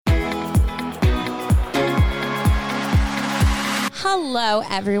Hello,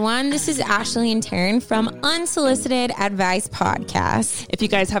 everyone. This is Ashley and Taryn from Unsolicited Advice Podcast. If you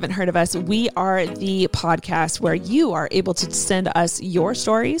guys haven't heard of us, we are the podcast where you are able to send us your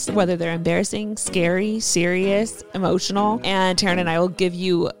stories, whether they're embarrassing, scary, serious, emotional. And Taryn and I will give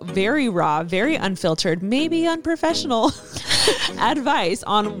you very raw, very unfiltered, maybe unprofessional advice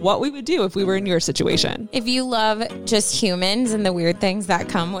on what we would do if we were in your situation. If you love just humans and the weird things that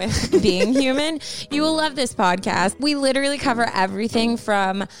come with being human, you will love this podcast. We literally cover everything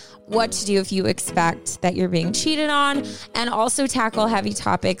from what to do if you expect that you're being cheated on, and also tackle heavy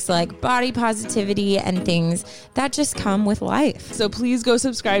topics like body positivity and things that just come with life. So please go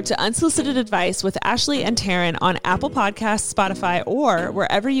subscribe to Unsolicited Advice with Ashley and Taryn on Apple Podcasts, Spotify, or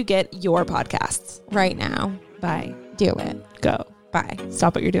wherever you get your podcasts. Right now. Bye. Do it. Go. Bye.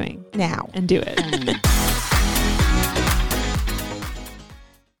 Stop what you're doing Now. and do it.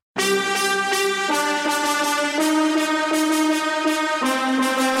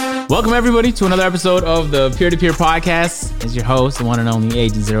 Welcome, everybody, to another episode of the Peer-to-Peer Podcast. As your host, the one and only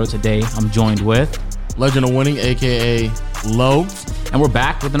Agent Zero. Today, I'm joined with Legend of Winning, a.k.a. Low. And we're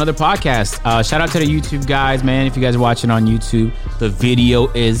back with another podcast. Shout out to the YouTube guys, man. If you guys are watching on YouTube, the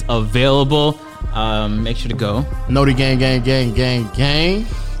video is available. Make sure to go. Noti gang.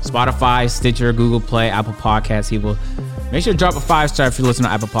 Spotify, Stitcher, Google Play, Apple Podcasts. People, make sure to drop a 5-star if you're listening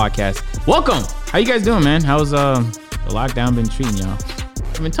to Apple Podcasts. Welcome. How you guys doing, man? How's the lockdown been treating y'all?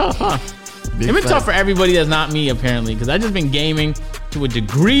 It's been tough, huh? It's been tough for everybody that's not me, apparently, because I've just been gaming to a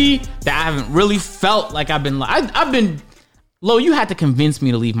degree that I haven't really felt like I've been. I've been. Lo, you had to convince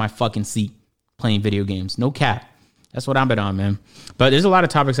me to leave my fucking seat playing video games. No cap. That's what I've been on, man. But there's a lot of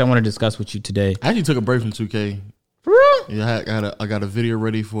topics I want to discuss with you today. I actually took a break from 2K. For real? Yeah, I got a video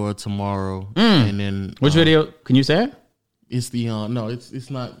ready for tomorrow, and then which video? Can you say it? It's the no, it's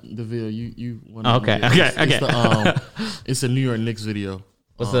not the video. You want okay. It's a New York Knicks video.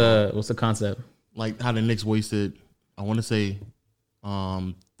 What's the concept? Like how the Knicks wasted, I want to say,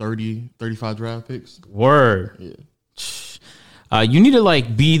 35 draft picks. Word. Yeah. You need to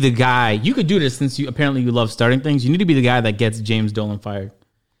be the guy. You could do this since you love starting things. You need to be the guy that gets James Dolan fired.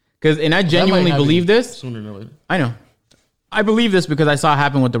 And I genuinely believe this. Sooner than later. I know. I believe this because I saw it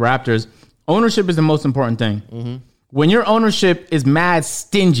happen with the Raptors. Ownership is the most important thing. Mm-hmm. When your ownership is mad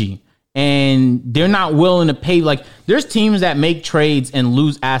stingy and they're not willing to pay, there's teams that make trades and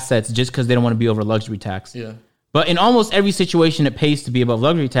lose assets just because they don't want to be over luxury tax. Yeah. But in almost every situation, it pays to be above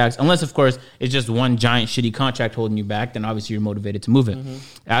luxury tax, unless, of course, it's just one giant shitty contract holding you back. Then obviously you're motivated to move it. Mm-hmm.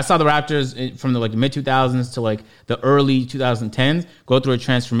 I saw the Raptors from the mid 2000s to the early 2010s go through a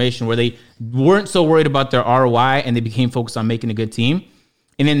transformation where they weren't so worried about their ROI and they became focused on making a good team.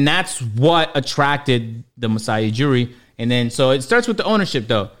 And then that's what attracted the Masai Ujiri. And then so it starts with the ownership,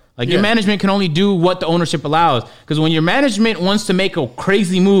 though. Your management can only do what the ownership allows. Because when your management wants to make a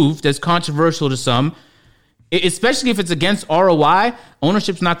crazy move that's controversial to some, especially if it's against ROI,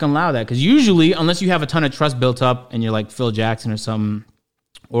 ownership's not going to allow that. Because usually, unless you have a ton of trust built up and you're like Phil Jackson or something,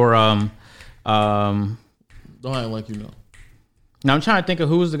 or don't act like you know. Now I'm trying to think of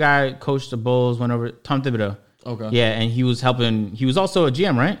who was the guy who coached the Bulls, went over Tom Thibodeau. Okay. Yeah, and he was helping. He was also a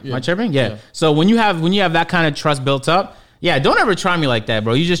GM, right? Am I tripping? Yeah. So when you have that kind of trust built up, don't ever try me like that,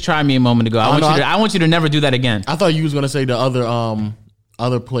 bro. You just tried me a moment ago. I want you to never do that again. I thought you was gonna say the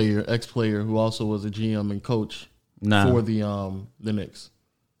other player, ex-player, who also was a GM and coach for the Knicks.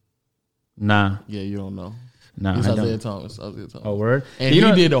 Nah. Yeah, you don't know. Nah, it's I Isaiah don't. Thomas. Oh, word? And he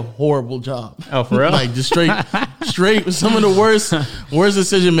did a horrible job. Oh, for real? Just straight some of the worst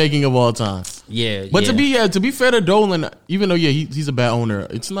decision making of all time. Yeah. But to be fair to Dolan, even though he's a bad owner,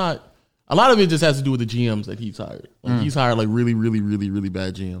 it's not. A lot of it just has to do with the GMs that he's hired. He's hired really, really, really, really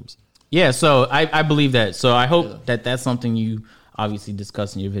bad GMs. Yeah, so I believe that. So I hope that's something you obviously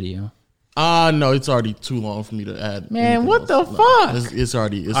discuss in your video. No, it's already too long for me to add. Man, what the fuck? No, it's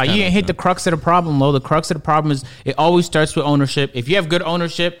already. You didn't hit the crux of the problem, Lo. The crux of the problem is it always starts with ownership. If you have good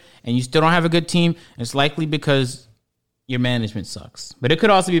ownership and you still don't have a good team, it's likely because your management sucks. But it could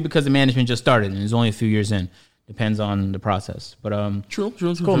also be because the management just started and it's only a few years in. Depends on the process. But true,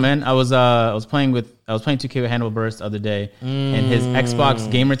 cool, man. I was playing 2K with Hannibal Buress the other day, and his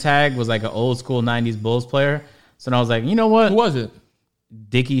Xbox gamer tag was like an old school 90s Bulls player. So then I was like, you know what? Who was it?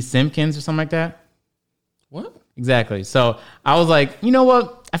 Dickie Simpkins or something like that. What? Exactly. So I was like, you know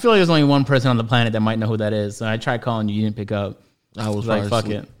what? I feel like there's only one person on the planet that might know who that is. So I tried calling you. You didn't pick up. I was like, fuck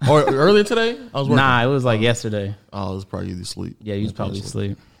it. Or earlier today? I was working. Nah, it was like yesterday. Oh, it was probably asleep. Yeah, you was probably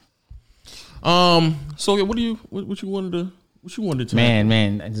asleep. So what you wanted to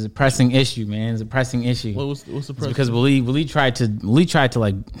man, it's a pressing issue, man. It's a pressing issue. What's the pressing? Because Willie tried to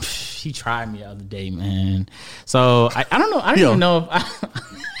she tried me the other day, man. So I don't know. I don't even know if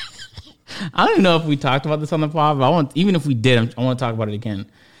I don't even know if we talked about this on the pod. But even if we did, I want to talk about it again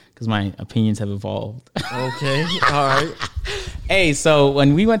because my opinions have evolved. Okay, all right. Hey, so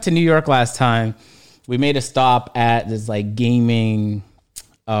when we went to New York last time, we made a stop at this like gaming.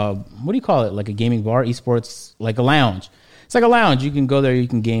 What do you call it? Like a gaming bar, esports, like a lounge. It's like a lounge. You can go there, you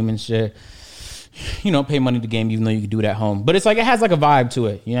can game and shit. You know, pay money to game, even though you can do it at home. But it's like, it has like a vibe to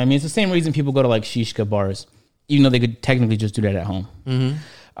it. You know what I mean? It's the same reason people go to like shishka bars, even though they could technically just do that at home.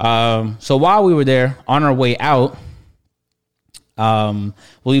 Mm-hmm. So while we were there, on our way out,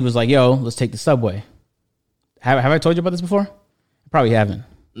 Waleed was like, yo, let's take the subway. Have I told you about this before? I probably haven't.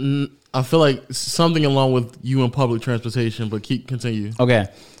 I feel like something along with you in public transportation, but continue. Okay.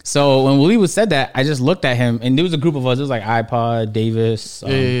 So when Waleed said that, I just looked at him, and there was a group of us. It was like iPod, Davis,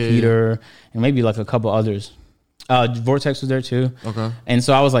 Peter, and maybe like a couple others. Vortex was there too. Okay. And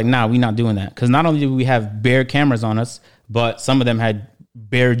so I was like, nah, we not doing that. Because not only did we have bare cameras on us, but some of them had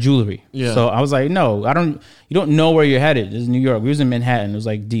bare jewelry. Yeah. So I was like, no, you don't know where you're headed. This is New York. We was in Manhattan. It was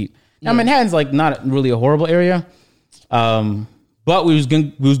like deep. Now Manhattan's like not really a horrible area. But we was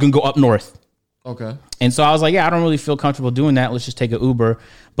gonna go up north. Okay. And so I was like, yeah, I don't really feel comfortable doing that. Let's just take an Uber.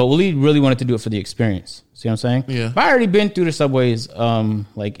 But Waleed really wanted to do it for the experience. See what I'm saying? Yeah. But I already been through the subways,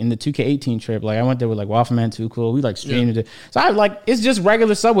 like in the 2K18 trip. Like I went there with like Waffleman, Too Cool. We like streamed it. So I like, it's just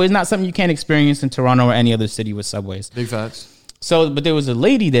regular subways. It's not something you can't experience in Toronto or any other city with subways. Big facts. So, but there was a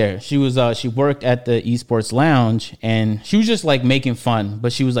lady there. She was, she worked at the esports lounge, and she was just like making fun.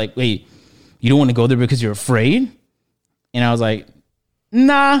 But she was like, wait, you don't want to go there because you're afraid? And I was like,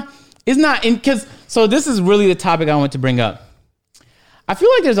 nah, it's not. So this is really the topic I want to bring up. I feel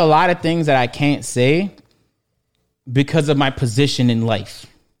like there's a lot of things that I can't say because of my position in life.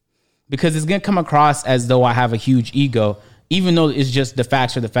 Because it's going to come across as though I have a huge ego, even though it's just the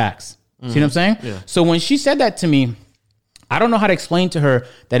facts are the facts. See what I'm saying? Yeah. So when she said that to me, I don't know how to explain to her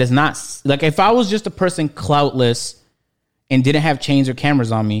that it's not, like if I was just a person cloutless and didn't have chains or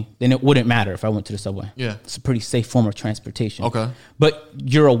cameras on me, then it wouldn't matter if I went to the subway. Yeah. It's a pretty safe form of transportation. Okay. But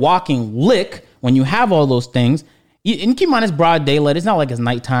you're a walking lick when you have all those things. And keep in mind, it's broad daylight. It's not like it's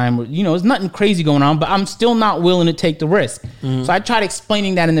nighttime. Or, there's nothing crazy going on, but I'm still not willing to take the risk. Mm-hmm. So I tried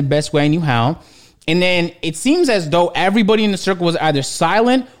explaining that in the best way I knew how. And then it seems as though everybody in the circle was either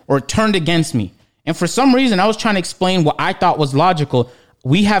silent or turned against me. And for some reason, I was trying to explain what I thought was logical.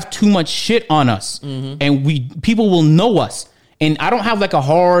 We have too much shit on us, and people will know us. And I don't have like a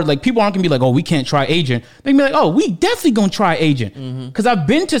hard, like people aren't gonna be like, oh, we can't try agent. They can be like, oh, we definitely gonna try agent. Because I've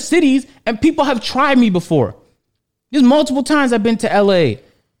been to cities and people have tried me before. There's multiple times I've been to LA.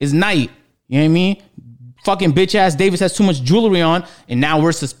 It's night. You know what I mean? Fucking bitch ass Davis has too much jewelry on, and now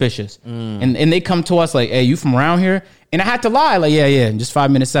we're suspicious. And they come to us like, hey, you from around here? And I had to lie, like, yeah, just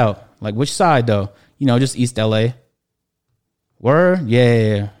 5 minutes out. Like, which side though? Just East LA. Word?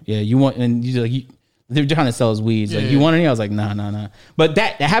 Yeah. You want, and you like, they're trying to sell us weeds. Like, you want any? I was like, nah. But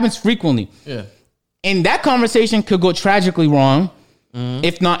that happens frequently. Yeah. And that conversation could go tragically wrong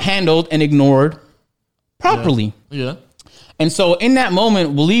if not handled and ignored properly. Yeah. And so in that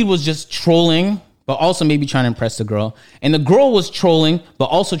moment, Waleed was just trolling, but also maybe trying to impress the girl. And the girl was trolling, but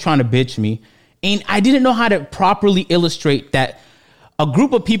also trying to bitch me. And I didn't know how to properly illustrate that a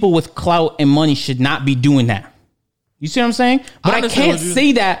group of people with clout and money should not be doing that. You see what I'm saying? But I can't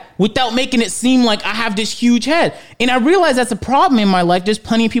say that without making it seem like I have this huge head. And I realize that's a problem in my life. There's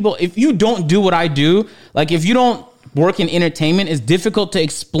plenty of people, if you don't do what I do, like if you don't work in entertainment, it's difficult to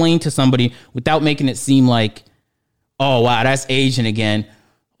explain to somebody without making it seem like, oh, wow, that's Asian again.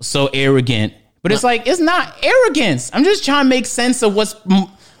 So arrogant. But it's like, it's not arrogance. I'm just trying to make sense of what's...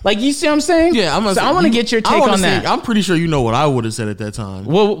 Like, you see what I'm saying? Yeah, I want to get your take on that. I'm pretty sure you know what I would have said at that time.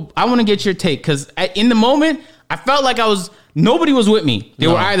 Well, I want to get your take because in the moment, I felt like nobody was with me. They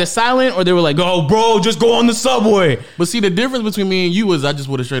were either silent or they were like, oh, bro, just go on the subway. But see, the difference between me and you is I just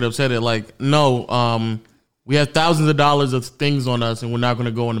would have straight up said it like, no, we have thousands of dollars of things on us and we're not going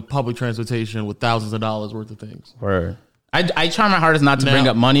to go into public transportation with thousands of dollars worth of things. Word. I try my hardest not to bring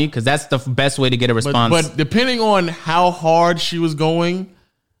up money because that's the best way to get a response. But depending on how hard she was going,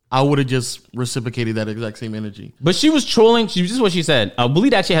 I would have just reciprocated that exact same energy. But she was trolling. This is what she said.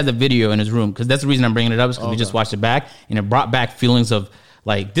 Waleed actually has a video in his room because that's the reason I'm bringing it up is because we just watched it back and it brought back feelings of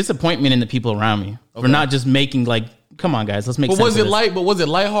like disappointment in the people around me for not just making like, come on guys, let's make sense of this. But was it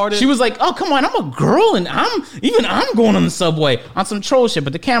lighthearted? She was like, oh, come on, I'm a girl and I'm going on the subway on some troll shit,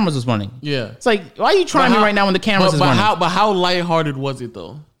 but the cameras was running. Yeah. It's like, why are you trying me right now when the cameras is running? But how lighthearted was it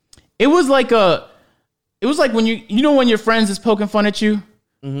though? It was like when when your friends is poking fun at you.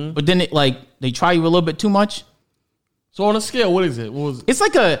 Mm-hmm. But then they try you a little bit too much. So on a scale, what is it? What was It's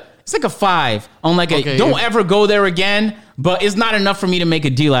like a 5 on like a Okay, don't if- ever go there again, but it's not enough for me to make a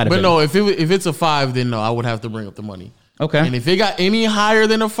deal out of it. But no, if it's a 5, then no, I would have to bring up the money. Okay. And if it got any higher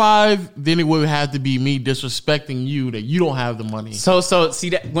than a 5, then it would have to be me disrespecting you that you don't have the money. So see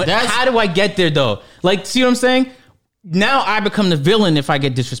that. That's- How do I get there though? Like, see what I'm saying? Now I become the villain if I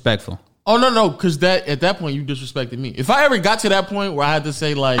get disrespectful. Oh no, because at that point you disrespected me. If I ever got to that point where I had to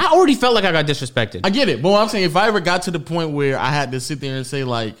say like, I already felt like I got disrespected. I get it, but what I'm saying, if I ever got to the point where I had to sit there and say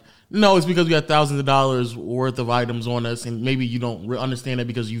like, no, it's because we got thousands of dollars worth of items on us, and maybe you don't understand that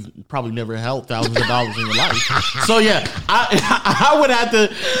because you've probably never held thousands of dollars in your life. So yeah, I would have to.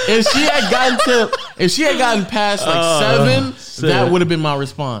 If she had gotten past like 7, that would have been my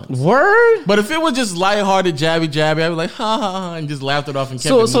response. Word. But if it was just lighthearted, jabby, I'd be like, ha ha ha, and just laughed it off and kept it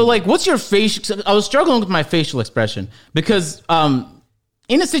So moving. like, what's your face? I was struggling with my facial expression because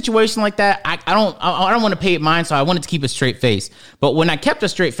in a situation like that, I don't want to pay it mind, so I wanted to keep a straight face. But when I kept a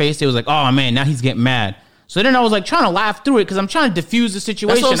straight face, it was like, oh man, now he's getting mad. So then I was like trying to laugh through it because I'm trying to diffuse the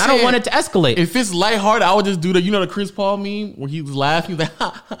situation. what I'm I don't saying. want it to escalate. If it's lighthearted, I would just do the Chris Paul meme where he was laughing, he's like,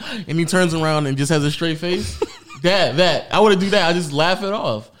 ha, ha, and he turns around and just has a straight face. that I would do that. I just laugh it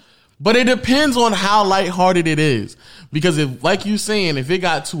off. But it depends on how lighthearted it is, because if, like you saying, if it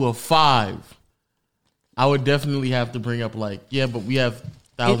got to a 5, I would definitely have to bring up like, yeah, but we have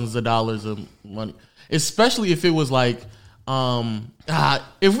thousands of dollars of money, especially if it was like, here's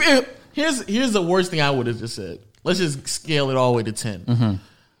the worst thing I would have just said. Let's just scale it all the way to 10. Mm-hmm.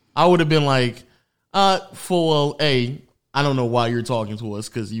 I would have been like, full A, I don't know why you're talking to us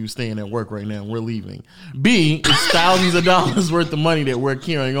because you staying at work right now and we're leaving. B, it's thousands of dollars worth of money that we're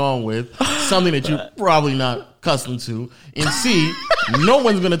carrying on with, something that you're probably not accustomed to. And C, no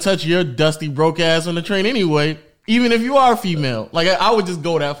one's going to touch your dusty broke ass on the train anyway, even if you are female. Like, I would just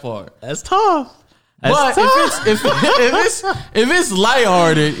go that far. That's tough. But if it's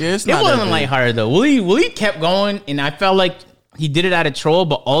lighthearted, it's not. It wasn't that big. lighthearted though. Willie kept going, and I felt like he did it out of troll,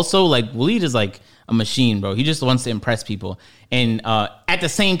 but also like Willie is like a machine, bro. He just wants to impress people, and at the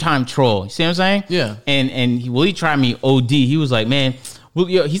same time troll. You see what I'm saying? Yeah. And Willie tried me OD. He was like, man,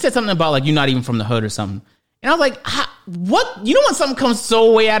 he said something about like you're not even from the hood or something, and I was like, what? You know when something comes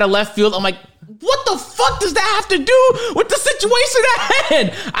so way out of left field, I'm like, what the fuck does that have to do with the situation at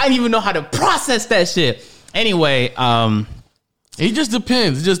hand? I didn't even know how to process that shit. Anyway, It just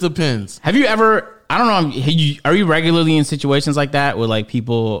depends. It just depends. have you ever? I don't know. Are you regularly in situations like that with like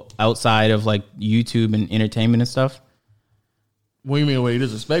people outside of like YouTube and entertainment and stuff? What do you mean? Wait,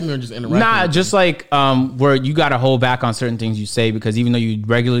 disrespect me or just interact? Nah, just like where you got to hold back on certain things you say because even though you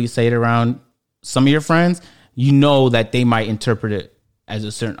regularly say it around some of your friends, you know that they might interpret it as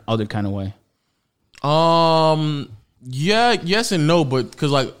a certain other kind of way. Yeah, yes and no, but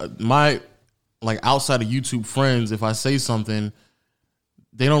because like my outside of YouTube friends, if I say something,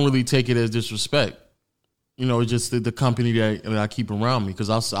 they don't really take it as disrespect. You know, it's just the company that I keep around me. Because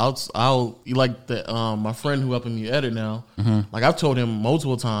I'll like the my friend who helping me edit now. Like I've told him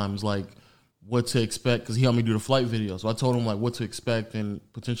multiple times like what to expect because he helped me do the flight video. So I told him like what to expect and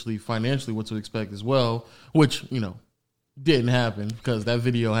potentially financially what to expect as well, which you know didn't happen because that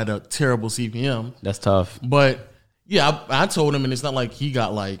video had a terrible CPM. That's tough. But yeah, I told him, and it's not like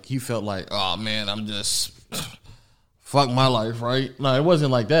he felt like, oh man, I'm just fuck my life, right? No, it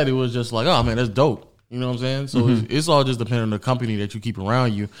wasn't like that. It was just like, oh man, that's dope. You know what I'm saying? So it's all just depending on the company that you keep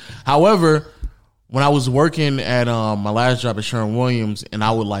around you. However, when I was working at my last job at Sherwin-Williams, and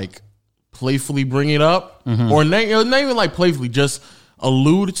I would like playfully bring it up, or not even like playfully, just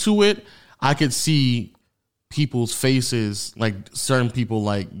allude to it, I could see people's faces, like certain people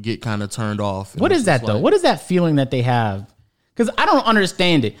like get kind of turned off. What is that though? What is that feeling that they have? Because I don't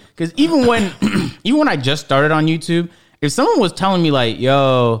understand it. Because even when I just started on YouTube, if someone was telling me like,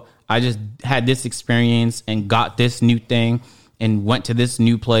 yo, I just had this experience and got this new thing and went to this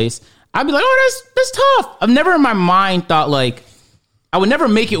new place, I'd be like, oh, that's tough. I've never in my mind thought like, I would never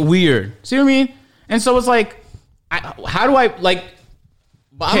make it weird. See what I mean? And so it's like, how do I like,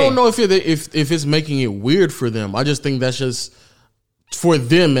 I don't know if it's making it weird for them. I just think that's just for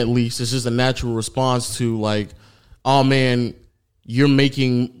them at least. It's just a natural response to like, oh man, you're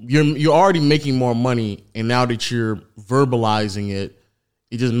already making more money, and now that you're verbalizing it,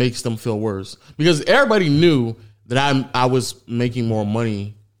 it just makes them feel worse because everybody knew that I was making more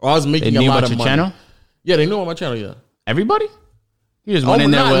money or I was making a lot of money. Channel? Yeah, they knew on my channel. Yeah, everybody. You just went in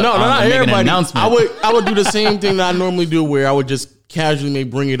there. Not make everybody. An announcement. I would do the same thing that I normally do, where I would just casually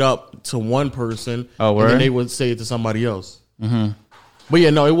bring it up to one person, and then they would say it to somebody else. Mm-hmm. But yeah,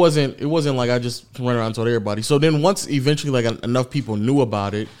 no, it wasn't like I just ran around and told everybody. So then once eventually like enough people knew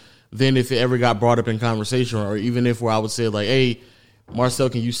about it, then if it ever got brought up in conversation, or even if where I would say like, hey, Marcel,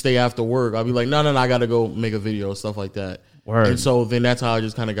 can you stay after work? I'll be like, no, I got to go make a video, stuff like that. Word. And so then that's how I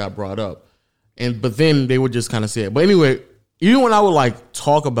just kind of got brought up. But then they would just kind of say it. But anyway, even when I would like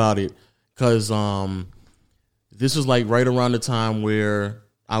talk about it, because this was like right around the time where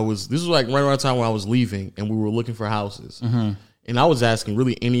I was leaving and we were looking for houses. Mm-hmm. And I was asking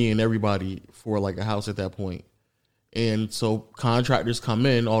really any and everybody for like a house at that point. And so contractors come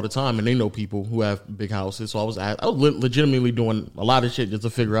in all the time and they know people who have big houses. So I was legitimately doing a lot of shit just to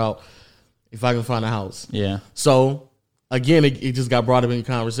figure out if I can find a house. Yeah. So again, it just got brought up in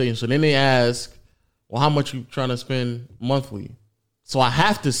conversation. So then they ask, well, how much you trying to spend monthly? So I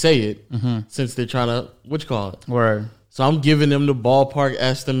have to say it since they're trying to, Word. So I'm giving them the ballpark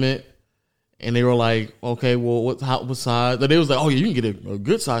estimate. And they were like, okay, well, what size? They was like, oh, yeah, you can get a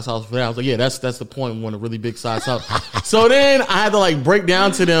good size house for that. I was like, yeah, that's the point. We want a really big size house. So then I had to like break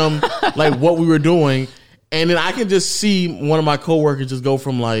down to them like what we were doing. And then I can just see one of my coworkers just go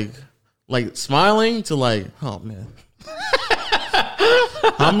from like smiling to like, oh, man.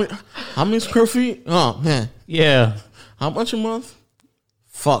 How many square feet? Oh, man. Yeah. How much a month?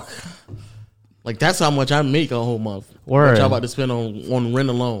 Fuck. Like, that's how much I make a whole month. Word. What y'all about to spend on rent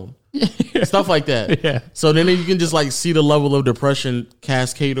alone. Stuff like that. Yeah. So then you can just like see the level of depression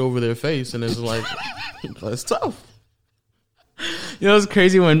cascade over their face, and it's like that's tough. You know, it's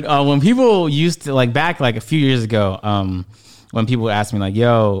crazy when people used to like back like a few years ago, when people would ask me like,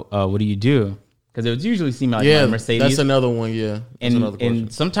 "Yo, what do you do?" Because it would usually seem like my Mercedes. That's another one. Yeah. That's another question.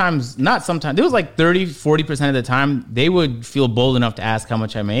 And sometimes, there was like 30-40% of the time they would feel bold enough to ask how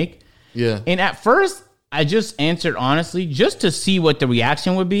much I make. Yeah. And at first, I just answered honestly just to see what the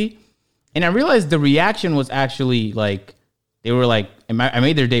reaction would be. And I realized the reaction was actually like, they were like, I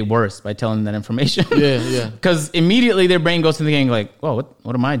made their day worse by telling them that information. Yeah. Because immediately their brain goes to thinking like, well,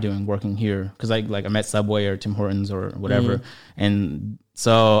 what am I doing working here? Because I'm at Subway or Tim Hortons or whatever. Mm-hmm. And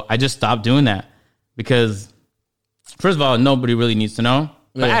so I just stopped doing that because, first of all, nobody really needs to know.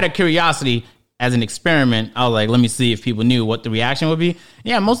 But out of curiosity, as an experiment, I was like, let me see if people knew what the reaction would be.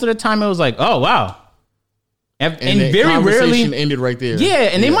 Yeah, most of the time it was like, oh, wow. And very rarely ended right there. Yeah,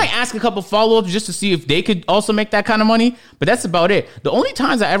 and they might ask a couple follow-ups just to see if they could also make that kind of money, but that's about it. The only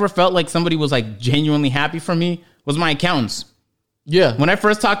times I ever felt like somebody was like genuinely happy for me was my accountants. Yeah. When I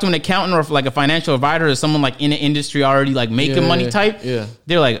first talked to an accountant or like a financial advisor or someone like in the industry already like making money type,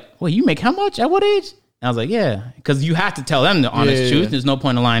 they're like, well, you make how much? At what age? And I was like, yeah, because you have to tell them the honest truth. There's no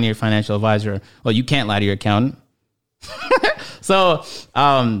point in lying to your financial advisor. Well, you can't lie to your accountant. So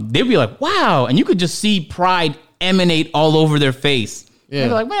they'd be like, wow. And you could just see pride emanate all over their face. Yeah.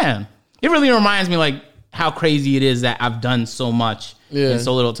 They're like, man, it really reminds me like how crazy it is that I've done so much in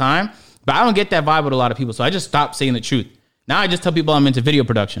so little time. But I don't get that vibe with a lot of people. So I just stopped saying the truth. Now I just tell people I'm into video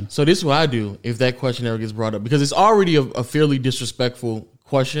production. So this is what I do if that question ever gets brought up. Because it's already a fairly disrespectful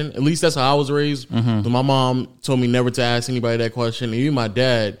question. At least that's how I was raised. Mm-hmm. My mom told me never to ask anybody that question. And even my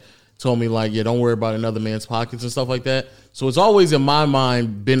dad told me like, yeah, don't worry about another man's pockets and stuff like that. So it's always in my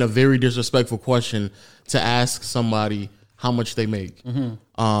mind been a very disrespectful question to ask somebody how much they make.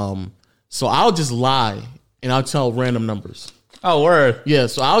 Mm-hmm. So I'll just lie and I'll tell random numbers. Oh, word. Yeah.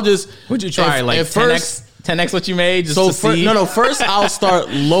 So I'll just. Would you try like 10x what you made just to see? First I'll start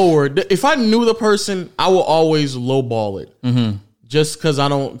lower. If I knew the person, I will always lowball it. Mm-hmm. Just because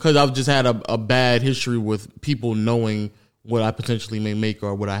I've just had a bad history with people knowing what I potentially may make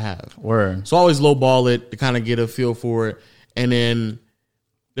or what I have. Word. So I always lowball it to kind of get a feel for it. And then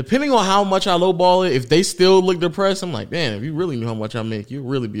depending on how much I lowball it, if they still look depressed, I'm like, man, if you really knew how much I make, you'd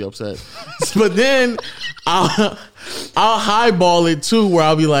really be upset. But then I'll highball it too, where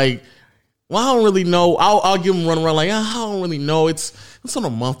I'll be like, well, I don't really know. I'll give them run around like, I don't really know. It's on a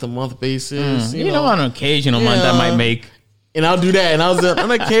month-to-month basis. You know, on an occasional month I might make. And I'll do that. And I was on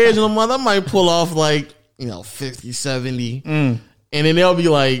an occasional month, I might pull off like, 50, 70. And then they'll be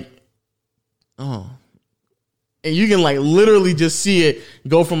like, oh. And you can like literally just see it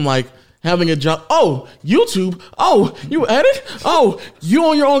go from like having a job. Oh, YouTube. Oh, you edit. Oh, you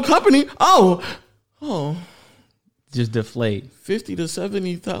own your own company. Oh. Just deflate. 50 to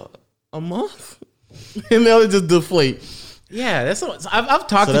 70,000 a month. And they'll just deflate. Yeah, that's what I've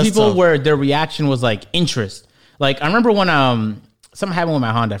talked to people where their reaction was like interest. Like I remember when something happened with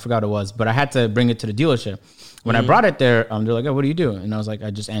my Honda, I forgot what it was, but I had to bring it to the dealership. When I brought it there, they're like, oh, what do you do? And I was like,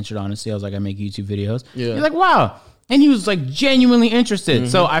 I just answered honestly. I was like, I make YouTube videos. Yeah. He's like, wow. And he was like genuinely interested. Mm-hmm.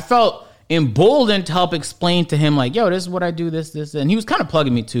 So I felt emboldened to help explain to him like, yo, this is what I do, this. And he was kind of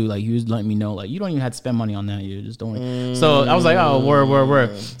plugging me too. Like he was letting me know, like, you don't even have to spend money on that. You just don't. So I was like, oh,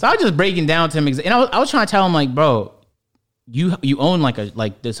 word. So I was just breaking down to him. And I was trying to tell him like, bro, you own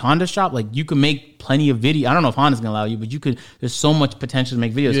like this Honda shop, like you can make plenty of video. I don't know if Honda's gonna allow you, but you could. There's so much potential to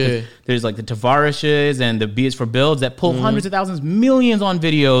make videos. Yeah. There's like the Tavares's and the BS for Builds that pull hundreds of thousands, millions on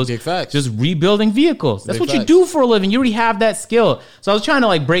videos. Big facts. Just rebuilding vehicles. That's Big what you facts. do for a living. You already have that skill. So I was trying to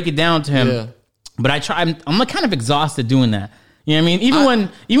like break it down to him, Yeah. but I'm like kind of exhausted doing that. You know what I mean?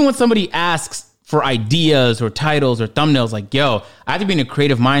 Even when somebody asks for ideas or titles or thumbnails, like, yo, I have to be in a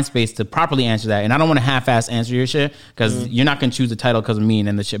creative mind space to properly answer that. And I don't want to half-ass answer your shit because you're not going to choose the title because of me and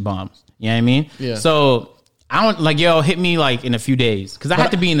then the shit bombs. You know what I mean? Yeah. So I don't like, yo, hit me like in a few days because I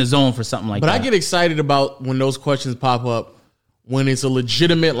have to be in the zone for something like But that. I get excited about when those questions pop up, when it's a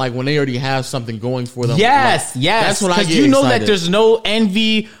legitimate, like when they already have something going for them. Yes, Like, yes. That's when I Because get you know excited. that there's no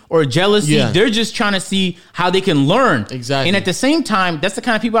envy or jealousy. Yeah. They're just trying to see how they can learn. Exactly. And at the same time, that's the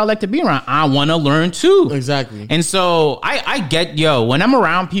kind of people I like to be around. I want to learn too. Exactly. And so I get, yo, when I'm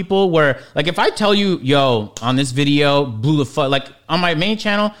around people where, like, if I tell you, yo, on this video, blew the fuck, like on my main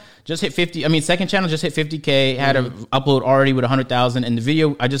channel, just hit 50. I mean, second channel just hit 50K, had an upload already with 100,000. And the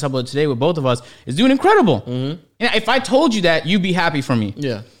video I just uploaded today with both of us is doing incredible. And if I told you that, you'd be happy for me.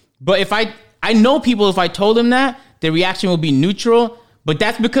 Yeah. But if I know people, if I told them that, their reaction will be neutral. But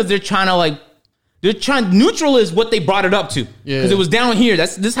that's because they're trying to like, neutral is what they brought it up to. Yeah. Because it was down here.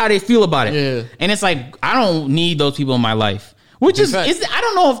 This is how they feel about it. Yeah. And it's like, I don't need those people in my life. Which is I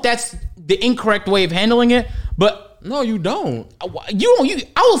don't know if that's the incorrect way of handling it, but No, you don't.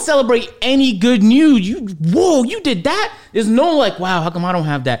 I will celebrate any good news. You did that. There's no like, wow, how come I don't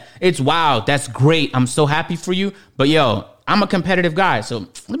have that? It's wow, that's great. I'm so happy for you. But yo, I'm a competitive guy, so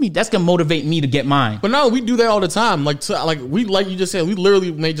that's gonna motivate me to get mine. But no, we do that all the time. Like you just said, we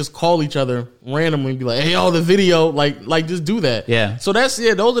literally may just call each other randomly and be like, hey, yo, the video, like just do that. Yeah. So those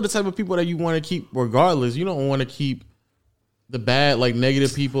are the type of people that you want to keep regardless. You don't want to keep the bad, like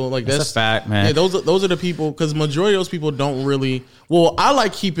negative people. Like That's a fact, man. Yeah, those are the people, because majority of those people don't really. Well, I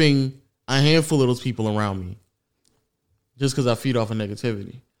like keeping a handful of those people around me, just because I feed off of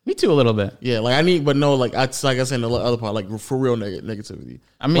negativity. Me too, a little bit. Yeah, like I need, but no, like I said in the other part, like for real negativity.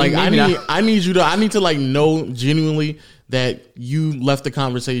 I mean, like maybe I need to like know genuinely that you left the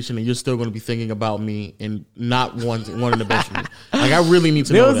conversation and you're still going to be thinking about me and not wanting the best for me. Like I really need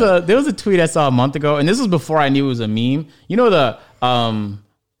to know that. There was a tweet I saw a month ago, and this was before I knew it was a meme. You know the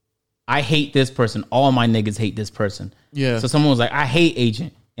I hate this person. All my niggas hate this person. Yeah. So someone was like, I hate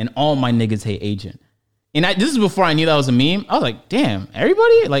Agent, and all my niggas hate Agent. And this is before I knew that was a meme. I was like, damn,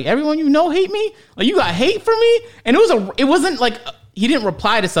 everybody, like everyone you know hate me? Like you got hate for me? And it wasn't like he didn't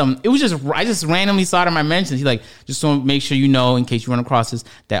reply to something. It was just, I just randomly saw it in my mentions. He's like, just want to make sure you know, in case you run across this,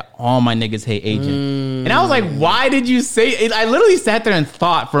 that all my niggas hate Agent. And I was like, why did you say it? I literally sat there and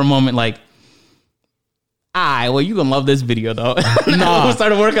thought for a moment, like, well, you gonna love this video though. Nah. We'll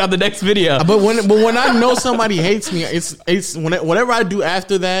start working on the next video. But when I know somebody hates me, it's whatever I do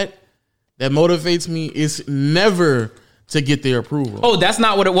after that motivates me. It's never to get their approval. Oh, that's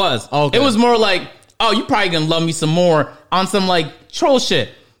not what it was. Okay. It was more like, oh, you probably gonna love me some more on some like troll shit.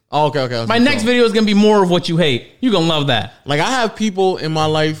 Okay. My next video is gonna be more of what you hate. You gonna love that. Like I have people in my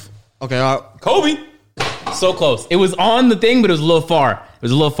life. Okay, Kobe. So close. It was on the thing, but it was a little far. It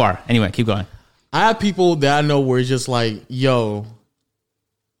was a little far. Anyway, keep going. I have people that I know where it's just like, yo,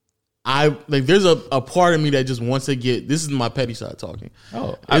 there's a part of me that just wants to get. This is my petty side talking.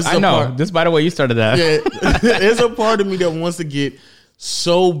 Oh, I know. This, by the way, you started that. Yeah, there's a part of me that wants to get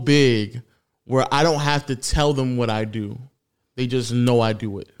so big where I don't have to tell them what I do. They just know I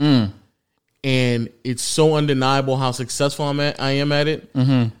do it. And it's so undeniable how successful I am at it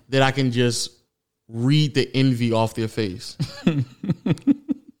that I can just read the envy off their face.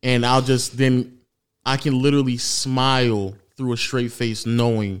 And I can literally smile through a straight face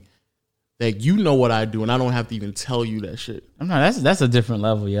knowing that you know what I do and I don't have to even tell you that shit. That's a different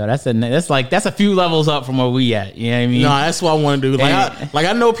level, yo. That's a few levels up from where we at. You know what I mean? No, that's what I want to do. Like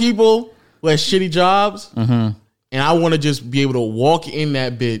I know people who have shitty jobs, and I want to just be able to walk in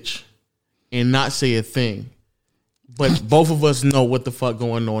that bitch and not say a thing. But both of us know what the fuck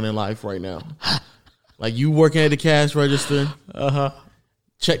going on in life right now. Like you working at the cash register,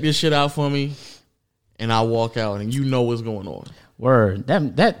 check this shit out for me, and I walk out, and you know what's going on. Word.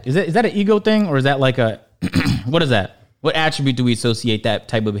 Is that an ego thing, or is that like a what is that? What attribute do we associate that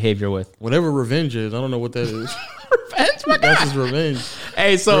type of behavior with? Whatever revenge is, I don't know what that is. Revenge? What That's his revenge.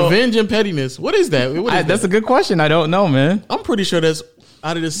 Hey, so revenge and pettiness. What is that? That's a good question. I don't know, man. I'm pretty sure that's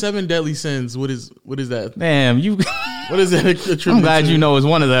out of the 7 deadly sins. What is that? Damn, you. What is that? I'm glad you know it's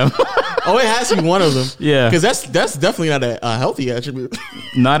one of them. Oh, it has to be one of them. Yeah, because that's definitely not a healthy attribute.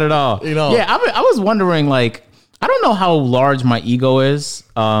 Not at all. You know. Yeah, I was wondering, like, I don't know how large my ego is.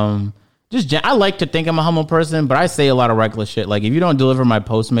 I like to think I'm a humble person, but I say a lot of reckless shit. Like if you don't deliver my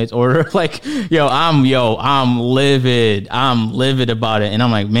Postmates order, like I'm livid. I'm livid about it, and I'm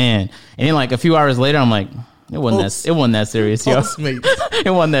like, man. And then like a few hours later, I'm like, it wasn't that serious, yo. It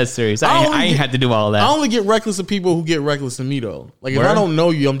wasn't that serious. I ain't had to do all of that. I only get reckless to people who get reckless to me though. Like if I don't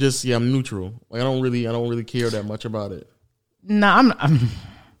know you, I'm neutral. Like I don't really care that much about it. Nah,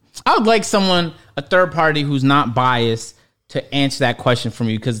 I would like someone, a third party who's not biased, to answer that question from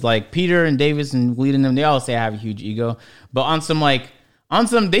you, because like Peter and Davis and leading them, they all say I have a huge ego, but on some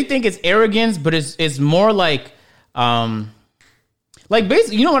they think it's arrogance, but it's more like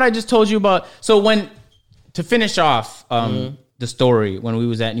basically, you know what I just told you about. So to finish off the story, when we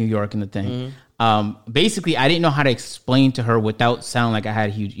was at New York and the thing, basically I didn't know how to explain to her without sounding like I had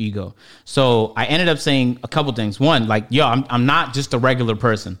a huge ego. So I ended up saying a couple things. One, like, yo, I'm not just a regular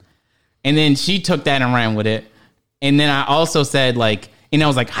person, and then she took that and ran with it. And then I also said, like, and I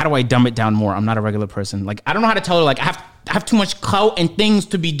was like, how do I dumb it down more? I'm not a regular person. Like, I don't know how to tell her, like, I have too much clout and things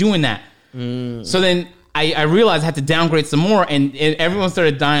to be doing that. So then I realized I had to downgrade some more. And everyone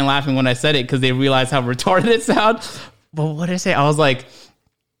started dying laughing when I said it because they realized how retarded it sounded. But what did I say? I was like,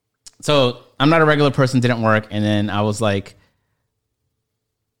 so I'm not a regular person, didn't work. And then I was like,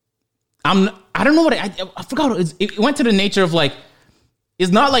 I don't know what I forgot. It went to the nature of like,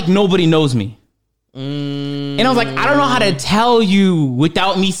 it's not like nobody knows me. And I was like, I don't know how to tell you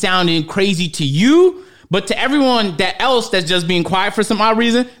without me sounding crazy to you, but to everyone else that's just being quiet for some odd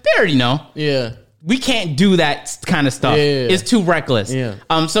reason, they already know. Yeah. We can't do that kind of stuff. Yeah. It's too reckless. Yeah.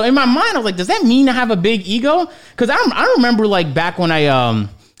 So in my mind, I was like, does that mean I have a big ego? Because I remember like back when I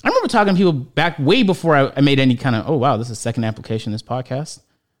remember talking to people back way before I made any kind of, oh wow, this is the second application of this podcast.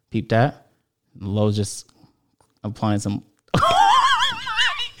 Peep that. Lowe's just applying some.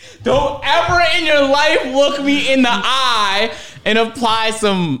 Don't ever in your life look me in the eye and apply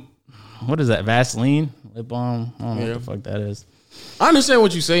some, what is that, Vaseline? Lip balm? I don't know what the fuck that is. I understand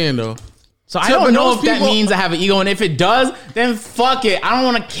what you're saying, though. So I don't know if that means I have an ego, and if it does, then fuck it. I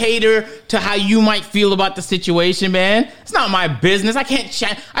don't want to cater to how you might feel about the situation, man. It's not my business. I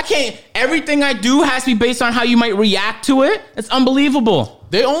can't, everything I do has to be based on how you might react to it. It's unbelievable.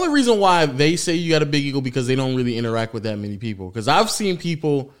 The only reason why they say you got a big ego because they don't really interact with that many people. Because I've seen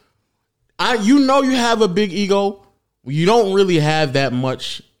people... you have a big ego. You don't really have that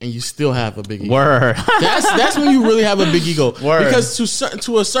much, and you still have a big ego. Word. That's when you really have a big ego. Word. Because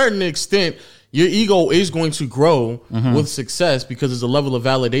to a certain extent, your ego is going to grow with success because there's a level of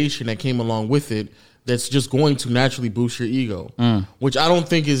validation that came along with it that's just going to naturally boost your ego. Which I don't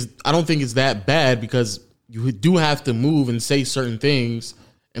think is that bad, because you do have to move and say certain things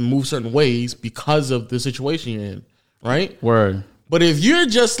and move certain ways because of the situation you're in, right? Word. But if you're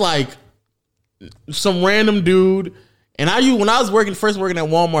just like some random dude, and when I was first working at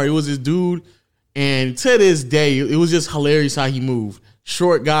Walmart, it was this dude, and to this day, it was just hilarious how he moved.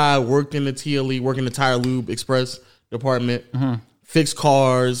 Short guy, worked in the TLE, worked in the Tire Lube Express department, fixed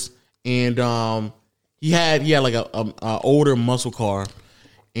cars, and he had like a older muscle car,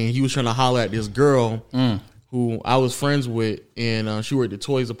 and he was trying to holler at this girl who I was friends with, and she worked at the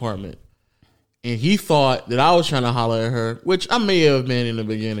toys department. And he thought that I was trying to holler at her, which I may have been in the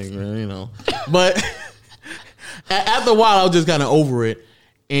beginning, you know. But after a while, I was just kind of over it.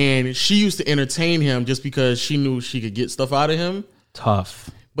 And she used to entertain him just because she knew she could get stuff out of him.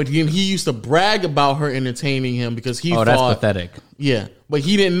 Tough. But then he used to brag about her entertaining him because he thought... Oh, that's pathetic. Yeah, but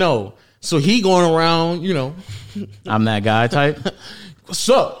he didn't know. So he going around, you know... I'm that guy type? What's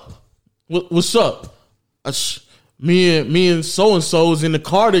up? What's up? Me and so-and-so's in the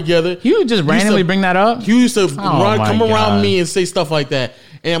car together. You just randomly bring that up? He used to come around me and say stuff like that.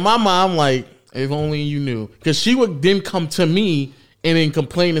 And my mom, like, if only you knew. Because she would then come to me and then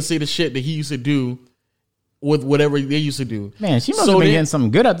complain and say the shit that he used to do with whatever they used to do. Man, she must have been getting something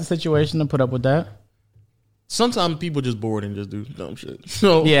good out the situation to put up with that. Sometimes people just bored and just do dumb shit.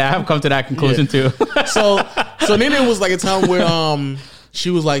 So yeah, I've come to that conclusion too. so then it was like a time where she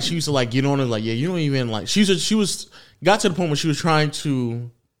used to like get on and like, yeah, you don't even like, she got to the point where she was trying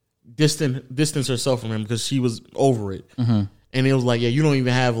to distance herself from him because she was over it. And it was like, yeah, you don't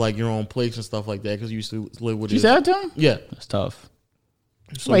even have like your own place and stuff like that because you used to live with. She said that to him? Yeah, that's tough.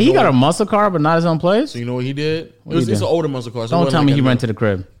 So wait, he got a muscle car but not his own place? So you know what he did? It's an older muscle car. So don't tell me he rented a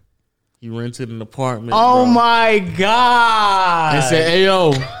crib. He rented an apartment. Oh my God! And said, "Hey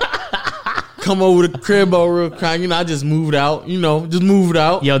yo, come over to the crib real quick." You know, I just moved out. You know, just moved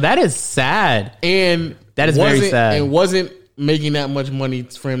out. Yo, that is sad. And that is very sad. And wasn't making that much money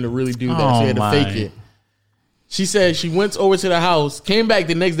for him to really do that. So he had to fake it. She said she went over to the house, came back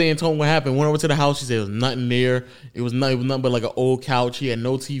the next day and told him what happened. Went over to the house. She said it was nothing there. It was nothing but like an old couch. He had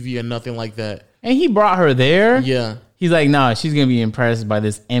no TV or nothing like that. And he brought her there? Yeah. He's like, nah, she's going to be impressed by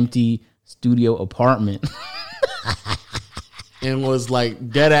this empty studio apartment. And was like,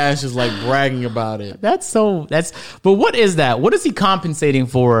 dead ass just like bragging about it. But what is that? What is he compensating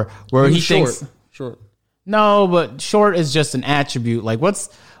for where he thinks... Short. No, but short is just an attribute. Like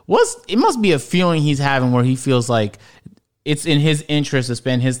it must be a feeling he's having where he feels like it's in his interest to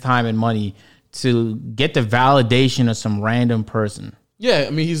spend his time and money to get the validation of some random person. Yeah,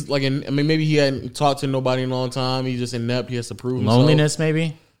 I mean, he's like, maybe he hadn't talked to nobody in a long time. He's just inept. He has to prove himself. Loneliness,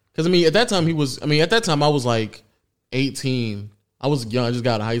 maybe? Because, at that time I was like 18. I was young. I just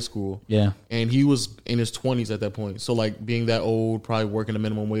got out of high school. Yeah. And he was in his 20s at that point. So, like, being that old, probably working a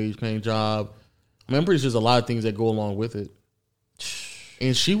minimum wage paying job. I'm pretty sure there's a lot of things that go along with it.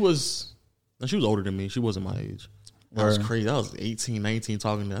 And she was older than me. She wasn't my age. That was crazy. I was 18, 19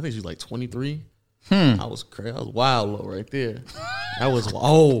 talking to her. I think she was like 23. I was crazy. I was wild low right there. I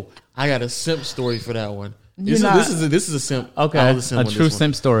got a simp story for that one. This is a simp. Okay, a true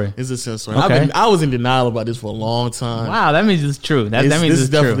simp story. It's a simp story. Okay. I was in denial about this for a long time. Wow, that means it's true. That means it's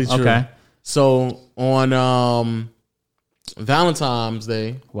definitely true. Okay. So on Valentine's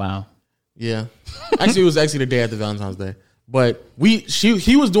Day. Wow. Yeah. Actually, it was the day after Valentine's Day. But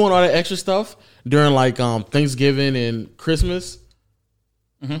he was doing all that extra stuff during like Thanksgiving and Christmas.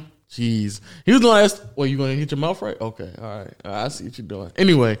 Mm-hmm. Jeez. He was doing that. Well, you going to hit your mouth right? Okay. All right. I see what you're doing.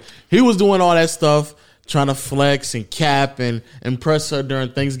 Anyway, he was doing all that stuff, trying to flex and cap and impress her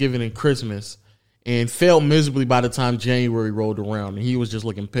during Thanksgiving and Christmas, and failed miserably by the time January rolled around. And he was just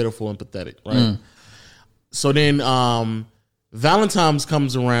looking pitiful and pathetic, right? So then Valentine's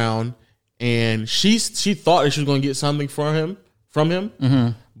comes around, and she thought that she was going to get something from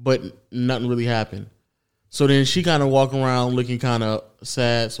him, but nothing really happened. So then she kind of walk around looking kind of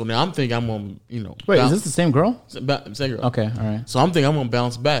sad. So now I'm thinking I'm going to, Wait, is this the same girl? Same girl. Okay, all right. So I'm thinking I'm going to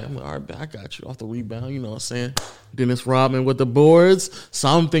bounce back. I'm like, all right, I got you off the rebound. You know what I'm saying? Dennis Rodman with the boards. So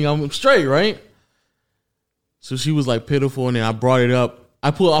I'm thinking I'm straight, right? So she was like pitiful, and then I brought it up.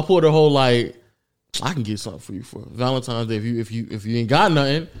 I pulled her whole like, I can get something for you for Valentine's Day if you ain't got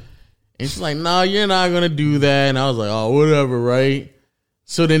nothing. And she's like, no, you're not going to do that. And I was like, oh, whatever, right?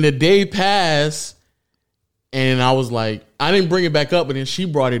 So then the day passed. And I was like, I didn't bring it back up, but then she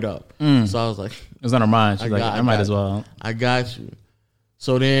brought it up. So I was like, it was on her mind. She's like, I might as well. I got you.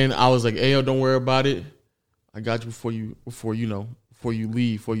 So then I was like, hey, yo, don't worry about it. I got you before you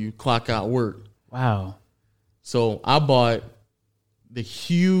leave, before you clock out work. Wow. So I bought the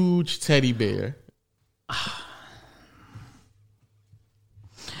huge teddy bear.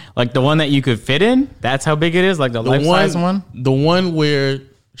 Like the one that you could fit in? That's how big it is? Like the life-size one? The one where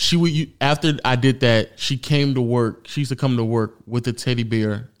after I did that, she came to work. She used to come to work with the teddy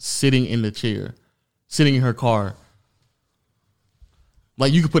bear sitting in the chair, sitting in her car.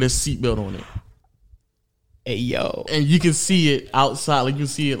 Like you could put a seatbelt on it. Hey, yo. And you can see it outside. Like you can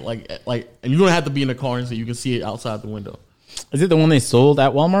see it like, and you don't have to be in the car and so you can see it outside the window. Is it the one they sold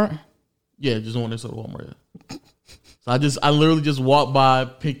at Walmart? Yeah, just the one they sold at Walmart. So I literally just walked by,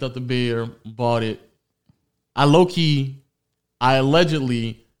 picked up the bear, bought it. I allegedly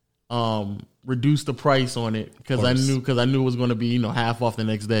reduced the price on it because I knew it was going to be half off the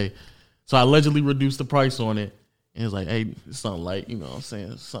next day. So I allegedly reduced the price on it, and it's like, hey, it's something like what I'm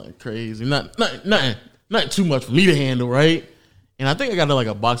saying, something crazy, not too much for me to handle, right? And I think I got like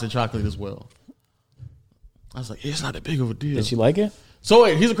a box of chocolate as well. I was like, it's not that big of a deal. Did she like it? So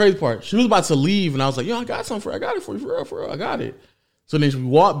wait, here's the crazy part. She was about to leave, and I was like, yo, I got something I got it for you, for real, I got it. So then we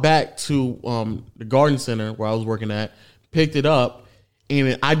walked back to the garden center where I was working at, picked it up.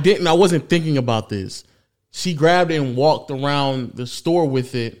 And I wasn't thinking about this. She grabbed it and walked around the store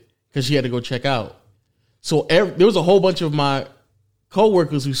with it because she had to go check out. So there was a whole bunch of my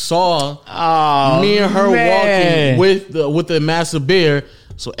coworkers who saw me and her walking with the massive bear.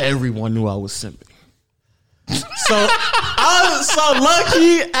 So everyone knew I was simping. So I was so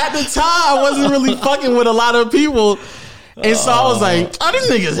lucky at the time. I wasn't really fucking with a lot of people. And so I was like, oh, these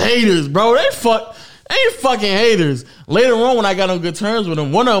niggas haters, bro. They ain't fucking haters. Later on, when I got on good terms with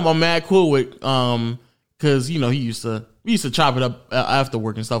him, one of them I'm mad cool with, because we used to chop it up after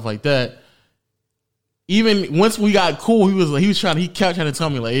work and stuff like that. Even once we got cool, he kept trying to tell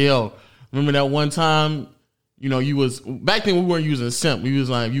me like, hey, yo, remember that one time, you was back then we weren't using simp. We was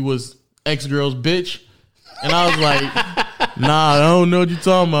like, you was ex-girl's bitch, and I was like, nah, I don't know what you're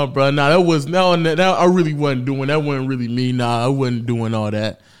talking about, bro. Nah, that I really wasn't doing. That wasn't really me. Nah, I wasn't doing all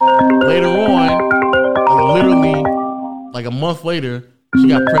that. Later on. Literally, like a month later, She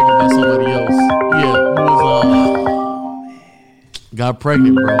got pregnant by somebody else. Yeah, who was got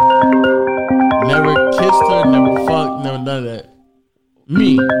pregnant, bro. Never kissed her, never fucked, never none of that.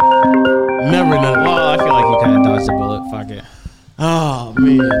 Me, never none of that. Well, I feel like you kind of dodged the bullet. Fuck it. Oh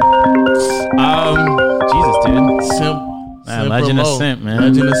man, Jesus, dude. simp. Man, legend of simp, man.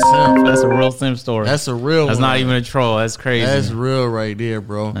 Legend of simp. That's a real simp story. That's a real. That's one. not even a troll. That's crazy. That's real right there,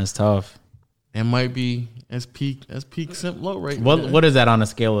 bro. That's tough. It might be that's peak simp low right there. What is that on a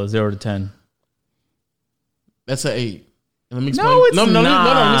scale of 0 to 10? That's an 8. And let me explain. No, it's no. Let me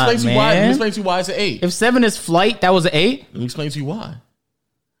not, explain to you why. Let me man. explain to you why it's an 8. If 7 is flight, that was an 8. Let me explain to you why.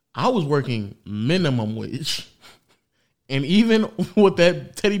 I was working minimum wage, and even with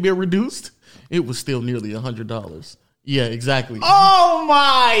that teddy bear reduced, it was still nearly $100. Yeah, exactly. Oh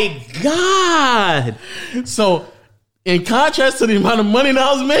my God. So, in contrast to the amount of money that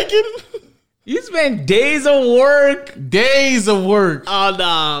I was making, You spent days of work. days of work. Oh,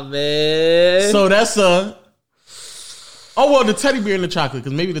 nah, man. So that's a. Oh well, the teddy bear and the chocolate,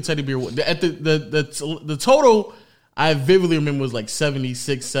 because maybe the teddy bear at the total I vividly remember was like $76,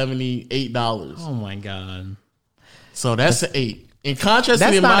 $78. Oh, my God. So that's an 8. In contrast to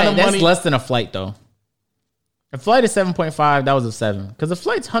That's the amount of that's money, less than a flight, though. A flight is 7.5. That was a 7. Because a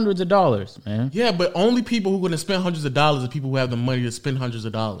flight's hundreds of dollars, man. yeah, but only people who are going to spend hundreds of dollars are people who have the money to spend hundreds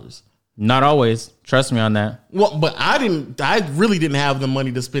of dollars. Not always. Trust me on that. Well, but I really didn't have the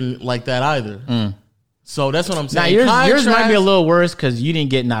money to spend like that either. So that's what I'm Now, saying. yours might be a little worse because you didn't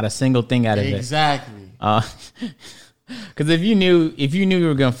get not a single thing out of it. Exactly. Because if you knew you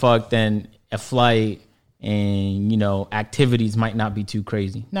were gonna fuck, then a flight and activities might not be too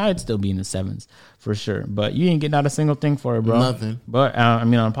crazy. Now it'd still be in the 7s for sure, but you didn't get not a single thing for it, bro. Nothing. But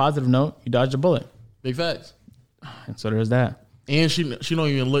on a positive note, you dodged a bullet, Big facts. and so there's that. And she don't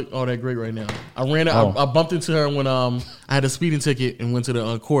even look all that great right now. I ran it. Oh. I bumped into her when I had a speeding ticket and went to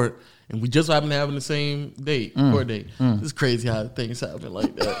the court, and we just happened to having the same date, court date. It's crazy how things happen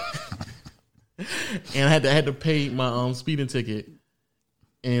like that. And I had to pay my speeding ticket,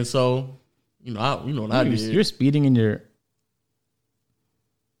 and so what I did. You're speeding in your.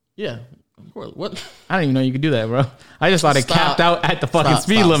 Yeah, of course. What? I didn't even know you could do that, bro. I just thought it Stop. capped out at the fucking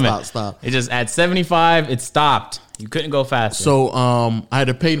speed limit. Stop. It just at 75, it stopped. You couldn't go faster. So I had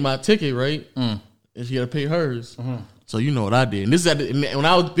to pay my ticket, right? And she had to pay hers. So you know what I did. And this is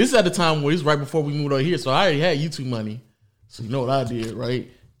this is at the time where it's right before we moved over here. So I already had YouTube money. So you know what I did, right?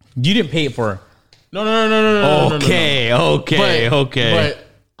 you didn't pay it for her. No. Okay. But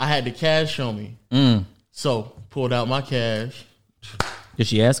I had the cash on me. So pulled out my cash. Did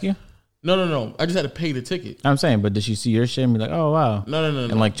she ask you? No. I just had to pay the ticket. I'm saying, but did she see your shit and be like, oh, wow? No.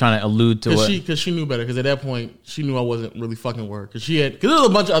 And like trying to allude to what? Because she knew better. Because at that point, she knew I wasn't really fucking with her. Because there was a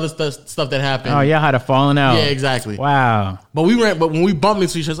bunch of other stuff that happened. Oh, yeah, had a falling out. Yeah, exactly. Wow. But when we bumped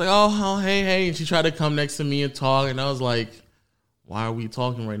into each other, she was like, oh, hey. And she tried to come next to me and talk. And I was like, why are we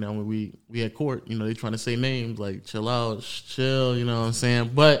talking right now when we at court? They trying to say names, like chill out, chill, you know what I'm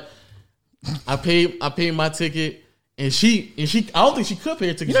saying? But I paid my ticket, and she I don't think she could pay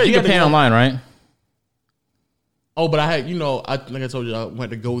her ticket. You can pay online, right? Oh, but I had, like I told you, I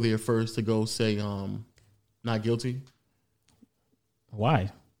went to go there first to go say not guilty. Why?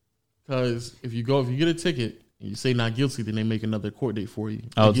 Because if you get a ticket and you say not guilty, then they make another court date for you.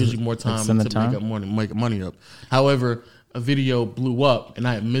 Oh, It gives you more time extend to the time? make money up. However, a video blew up, and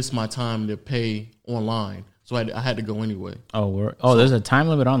I had missed my time to pay online, so I had to go anyway. There's a time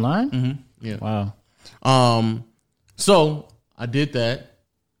limit online? Yeah. Wow. So I did that.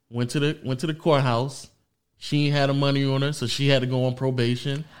 Went to the courthouse. She ain't had the money on her, so she had to go on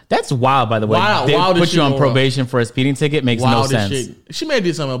probation. That's wild, by the way. They wild as put shit you on going probation for a speeding ticket makes no Wild as sense. shit. She may have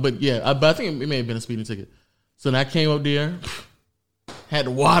did something else, but yeah, but I think it may have been a speeding ticket. So then I came up there, had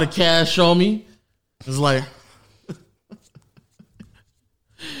the wad of cash on me. It was like,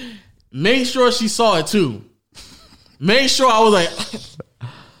 made sure she saw it too. Made sure I was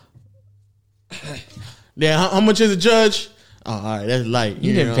like, yeah, how much is the judge? Oh, all right, that's light.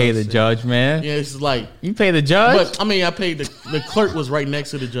 You didn't pay the judge, man. Yeah, it's light. You pay the judge? But I mean, I paid the clerk was right next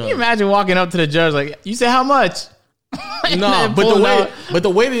to the judge. Can you imagine walking up to the judge like, you said how much? No, but the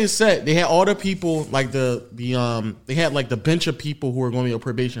way that it's set, they had all the people like they had like the bench of people who were going to be on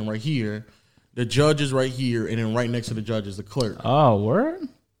probation right here, the judge is right here, and then right next to the judge is the clerk. Oh, word?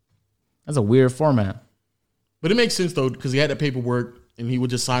 That's a weird format. But it makes sense though, because he had the paperwork, and he would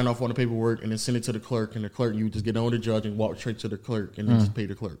just sign off on the paperwork and then send it to the clerk, and the clerk, you would just get on the judge and walk straight to the clerk and then just pay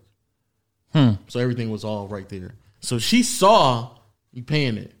the clerk. So everything was all right there. So she saw you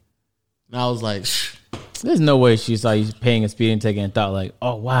paying it, and I was like, shh. There's no way she saw you paying a speeding ticket and thought like,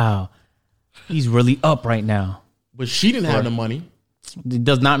 oh, wow, he's really up right now. But she didn't have the money. It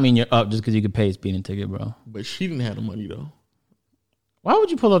does not mean you're up just because you could pay a speeding ticket, bro. But she didn't have the money though Why would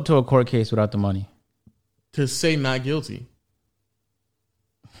you pull up to a court case without the money? to say not guilty.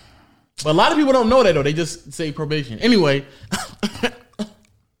 But a lot of people don't know that though. They just say probation. Anyway,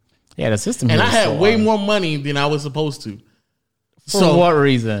 Yeah, the system. and here I is had so way hard. more money than I was supposed to. For what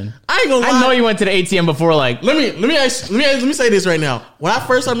reason? I ain't gonna lie. I know you went to the ATM before, like, Let me say this right now. When I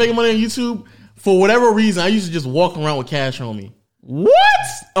first started making money on YouTube, for whatever reason, I used to just walk around with cash on me. what?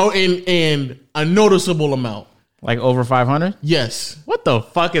 Oh, and a noticeable amount. Like over 500? Yes. What the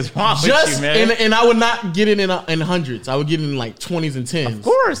fuck is wrong with Just you, man? and I would not get it in hundreds. I would get it in like 20s and 10s. Of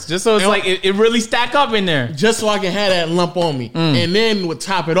course, just so it's And- like it really stack up in there. Just so I can have that lump on me. And then would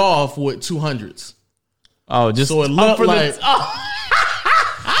top it off with 200s. Oh, just So it up looked for like-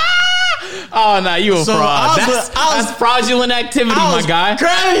 Oh, no, you a So fraud. I was- That's, I was- that's fraudulent activity, I my was guy.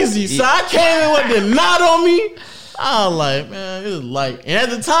 crazy. So I came in with the knot on me. I was like, man, it was like, and at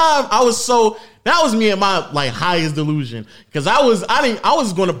the time I was that was me at my like highest delusion. Cause I was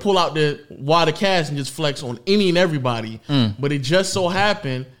going to pull out the wad of cash and just flex on any and everybody. But it just so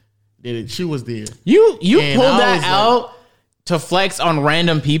happened that she was there. You And pulled I that was like- out to flex on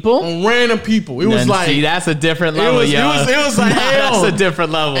random people? On random people. It was Then, like, see, that's a different level, was- it yo. was- it was like, that's hell. a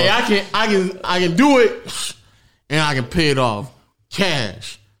different level. hey, I can do it and I can pay it off.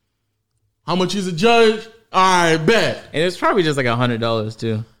 Cash. How much is a judge? All right, bet. And it's probably just like $100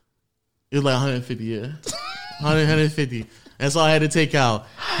 too. It was like 150, yeah. 150. That's all I had to take out.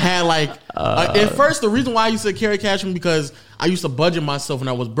 Had like, at first, the reason why I used to carry cash was because I used to budget myself when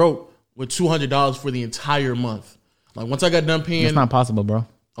I was broke with $200 for the entire month. Like once I got done paying, It's not possible, bro.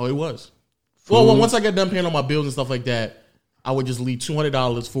 oh, it was. Well, once I got done paying all my bills and stuff like that, I would just leave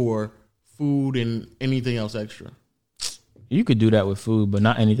 $200 for food and anything else extra. You could do that with food, but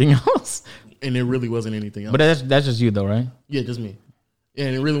not anything else. And it really wasn't anything else. But that's just you though, right? Yeah, just me.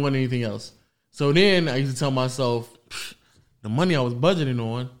 And it really wasn't anything else. So then I used to tell myself, the money I was budgeting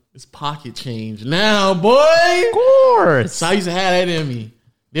on is pocket change now, boy. Of course. So I used to have that in me.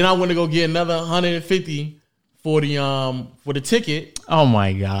 Then I went to go get another 150 for the ticket. Oh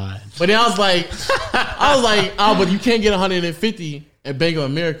my God. But then I was like, oh, but you can't get 150 at Bank of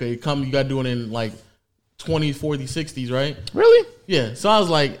America. You got to do it in like 20s, 40s, 60s, right? Really? Yeah. So I was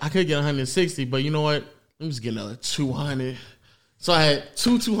like, I could get 160, but you know what? Let me just get another 200. So I had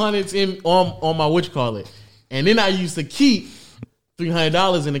two 200s on my whatchamacallit. And then I used to keep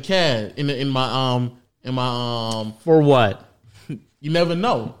 $300 in the cash in my For what? you never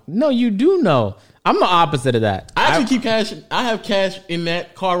know. No, you do know. I'm the opposite of that. I actually keep cash. I have cash in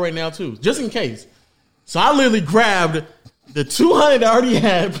that car right now too, just in case. So I literally grabbed the 200 I already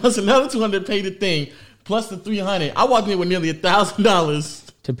had, plus another 200 to pay the thing, plus the 300. I walked in with nearly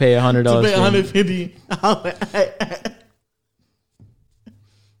 $1,000 to pay $100. to pay thing. 150.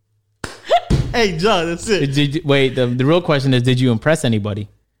 Hey, John, that's it. Wait, the real question is, did you impress anybody?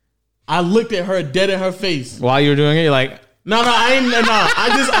 I looked at her dead in her face. While you were doing it, you're like, No, I ain't. No,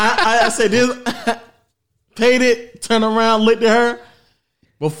 I said this. Paid it. Turned around, looked at her.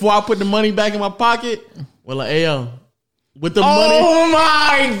 Before I put the money back in my pocket, well, like, hey, yo, with the money, oh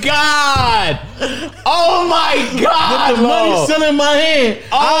my God. Oh my God. the money still in my hand.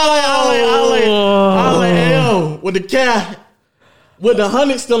 I was like, hey, yo, with the cash, with the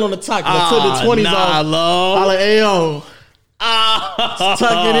 100 still on the top. I took the 20s off. I was like, hey, yo,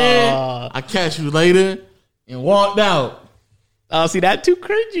 tuck it in. I catch you later, and walked out. Oh, see, that too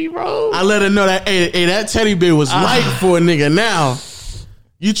cringy, bro. I let her know that, hey, that teddy bear was light for a nigga. Now,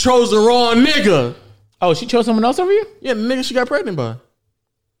 you chose the wrong nigga. Oh, she chose someone else over you? Yeah, the nigga she got pregnant by.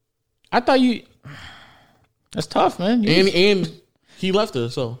 I thought you. That's tough, man. And he left her,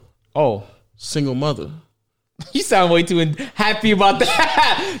 so Oh, single mother. you sound way too happy about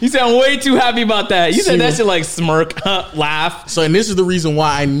that. You sound way too happy about that. You said that shit like smirk, laugh. So, and this is the reason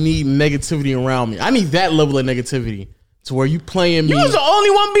why I need negativity around me. I need that level of negativity to where you playing me. You was the only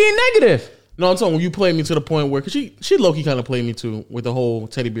one being negative. No, I'm talking when you play me to the point where, cause she low-key kind of played me too with the whole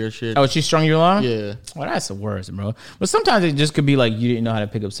teddy bear shit. Oh, she strung you along? Yeah. Well, that's the worst, bro. But sometimes it just could be like you didn't know how to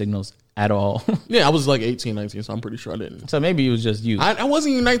pick up signals at all. Yeah, I was like 18, 19, so I'm pretty sure I didn't. So maybe it was just you. I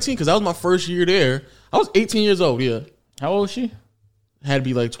wasn't even 19 because that was my first year there. I was 18 years old, yeah. How old was she? Had to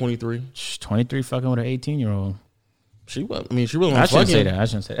be like 23. 23 fucking with an 18-year-old. She was, I mean, she really I wasn't shouldn't fucking. say that. I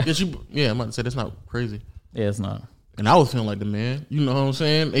shouldn't say that. Yeah, I'm about to say that's not crazy. Yeah, it's not. And I was feeling like the man. You know what I'm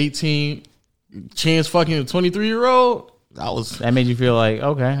saying? 18, chance fucking a 23-year-old. That made you feel like,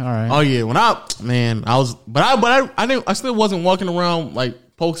 okay, all right. Oh yeah, I still wasn't walking around like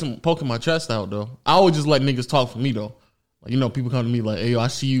poking my chest out though. I always just let niggas talk for me though. Like, you know, people come to me like, hey, yo, I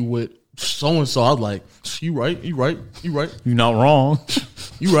see you with so and so. I was like, you right. You're not wrong.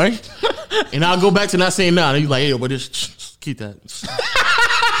 You right. And I'll go back to not saying nothing. He's like, hey, but just keep that.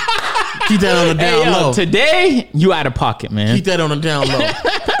 Keep that on the down low. Today you out of pocket, man. Keep that on the down low.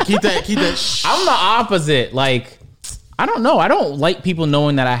 keep that. I'm the opposite. Like, I don't know. I don't like people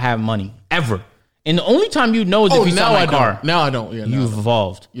knowing that I have money ever. And the only time you know is if you saw my car. Now I don't. Yeah, you've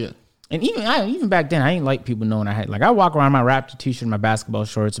evolved. Yeah. And even back then, I ain't like people knowing I had. Like, I walk around my Raptor t-shirt, my basketball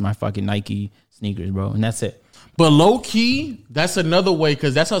shorts, and my fucking Nike sneakers, bro, and that's it. But low key, that's another way,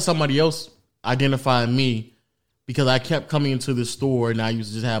 because that's how somebody else identified me. Because I kept coming into the store and I used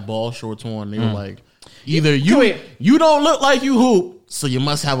to just have ball shorts on. They were like, either you don't look like you hoop, so you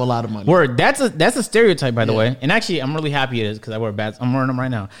must have a lot of money. Word, that's a stereotype, by the way. And actually, I'm really happy it is because I'm wearing them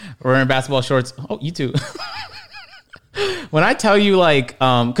right now. Wearing basketball shorts. Oh, you too. When I tell you, like,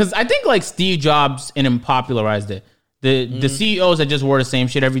 because I think like Steve Jobs and him popularized it. The CEOs that just wore the same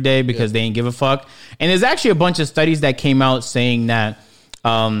shit every day because they ain't give a fuck. And there's actually a bunch of studies that came out saying that.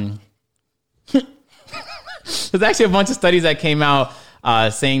 There's actually a bunch of studies that came out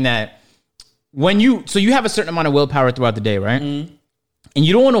saying that when you have a certain amount of willpower throughout the day, right? And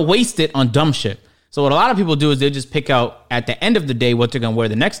you don't want to waste it on dumb shit. So what a lot of people do is they just pick out at the end of the day what they're going to wear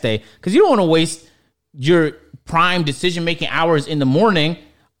the next day, because you don't want to waste your prime decision-making hours in the morning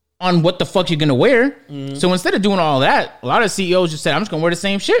on what the fuck you're going to wear. So instead of doing all that, a lot of CEOs just said, I'm just going to wear the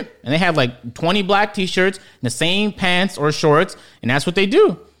same shit. And they have like 20 black t-shirts and the same pants or shorts, and that's what they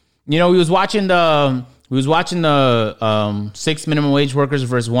do. You know, we was watching the 6 minimum wage workers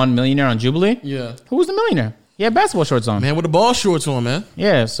versus 1 millionaire on Jubilee. Yeah. Who was the millionaire? He had basketball shorts on. Man with the ball shorts on, man.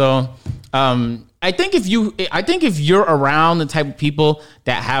 Yeah, so I think if you're around the type of people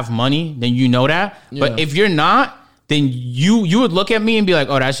that have money, then you know that. Yeah. But if you're not, then you would look at me and be like,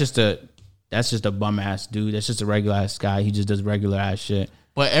 oh, that's just a bum ass dude. That's just a regular ass guy. He just does regular ass shit.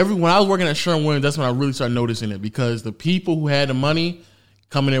 But when I was working at Sherwin-Williams, that's when I really started noticing it, because the people who had the money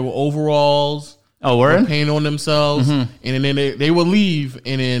coming in with overalls. Oh, word? Paint on themselves, and then they will leave.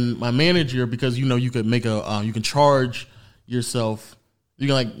 And then my manager, because you could make you can charge yourself. You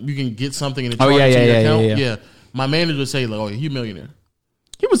can get something and charge it to your account. Yeah. My manager would say like, "Oh, you're a millionaire."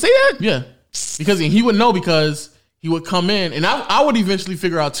 He would say that? Yeah, because he would know, because he would come in, and I would eventually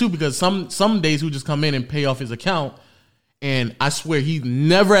figure out too, because some days he would just come in and pay off his account, and I swear he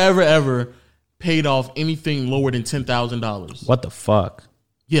never ever paid off anything lower than $10,000. What the fuck?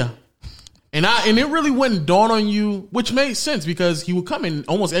 Yeah. And it really wouldn't dawn on you, which made sense, because he would come in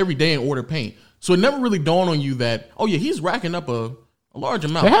almost every day and order paint. So it never really dawned on you that, oh yeah, he's racking up a large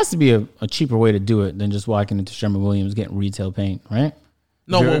amount. There has to be a cheaper way to do it than just walking into Sherwin-Williams getting retail paint, right?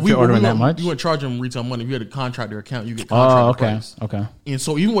 No, if you're ordering that much, you wouldn't charge him retail money. If you had a contractor account, you get contractor price. Okay. And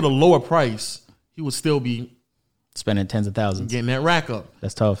so even with a lower price, he would still be spending tens of thousands, getting that rack up.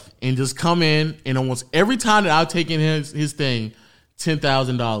 That's tough. And just come in, and almost every time that I've taken his thing,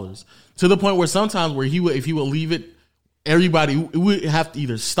 $10,000. To the point where sometimes if he would leave it, everybody would have to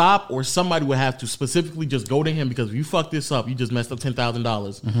either stop, or somebody would have to specifically just go to him, because if you fuck this up, you just messed up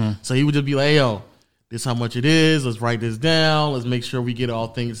 $10,000. So he would just be like, hey, yo, this is how much it is. Let's write this down. Let's make sure we get all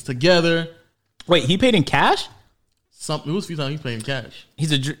things together. Wait, he paid in cash? It was a few times he's paying cash.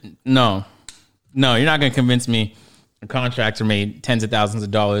 No, you're not going to convince me a contractor made tens of thousands of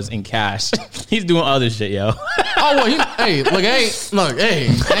dollars in cash. He's doing other shit, yo. Oh, well, ain't got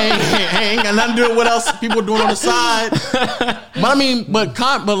nothing to do with what else people are doing on the side. But I mean, but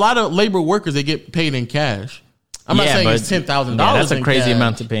a lot of labor workers, they get paid in cash. I'm not saying it's $10,000. That's a crazy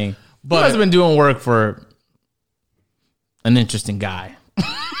amount to pay. But he has been doing work for an interesting guy.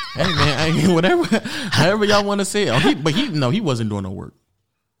 Hey man, however y'all want to say it. But he wasn't doing no work.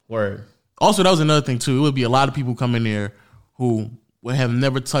 Word. Also, that was another thing too. It would be a lot of people come in there who would have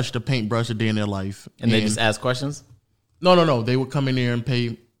never touched a paintbrush a day in their life, and they just ask questions. No. They would come in there and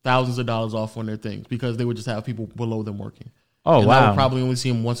pay thousands of dollars off on their things, because they would just have people below them working. Oh, and wow. I would probably only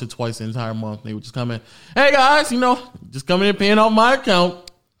see them once or twice the entire month. They would just come in, hey guys, just coming in paying off my account.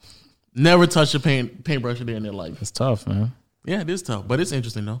 Never touched a paintbrush a day in their life. It's tough, man. Yeah, it is tough, but it's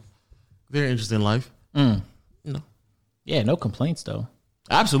interesting though. Very interesting life. Yeah, no complaints though.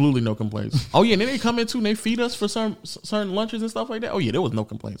 Absolutely no complaints. Oh yeah, and then they come in too and they feed us for certain lunches and stuff like that. Oh yeah, there was no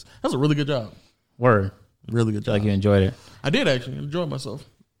complaints. That's a really good job. Word. Really good job. Like you enjoyed it. I did actually enjoy myself.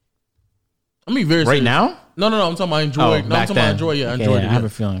 I mean, very right serious. now? No. I'm talking about enjoy. No, I'm talking about enjoy. Yeah, I enjoyed it. I have a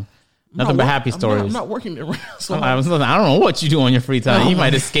feeling. Nothing but happy stories. I'm not working there. So I don't know what you do on your free time. You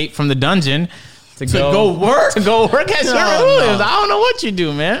might escape from the dungeon to go work at Sherwin-Williams. I don't know what you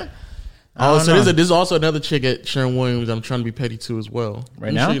do, man. Oh, so there's also another chick at Sherwin-Williams I'm trying to be petty to as well.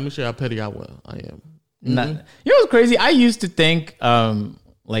 Right now? Let me show you how petty I am. You know what's crazy? I used to think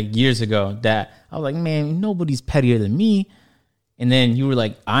like years ago that I was like, man, nobody's pettier than me. And then you were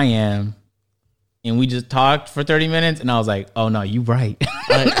like, I am. And we just talked for 30 minutes. And I was like, oh, no, you right.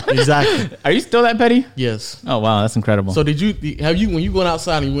 Exactly. Are you still that petty? Yes. Oh, wow. That's incredible. So when you went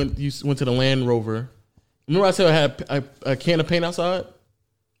outside and you went to the Land Rover, remember I said I had a can of paint outside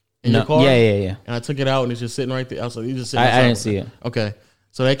in your car? Yeah. And I took it out and it's just sitting right there outside. You just sitting I didn't see it. Okay.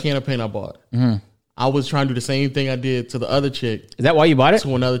 So that can of paint I bought. Mm-hmm. I was trying to do the same thing I did to the other chick. Is that why you bought it?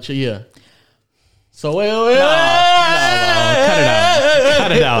 To another chick, yeah. So wait.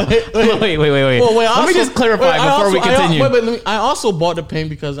 Cut it out. Wait. Well, Let me just clarify before we continue. I also bought the paint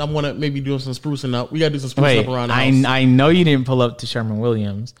because I want to maybe do some sprucing up. We got to do some sprucing up around the house. I know you didn't pull up to Sherman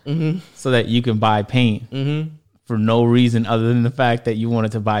Williams so that you can buy paint for no reason other than the fact that you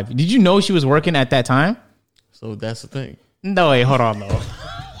wanted to buy. Did you know she was working at that time? So that's the thing. No, wait, hold on though.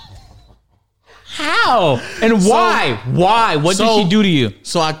 How and why? Why? What did she do to you?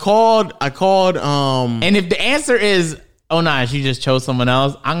 So I called. And if the answer is, oh nah, she just chose someone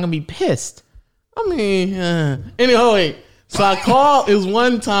else, I'm gonna be pissed. I mean, anyway. So I called. It was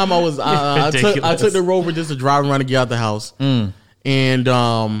one time I was. I took the Rover just to drive around to get out the house, and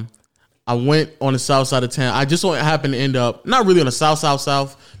I went on the south side of town. I just so happened to end up not really on the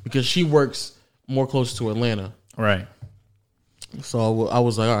south because she works more close to Atlanta, right? So I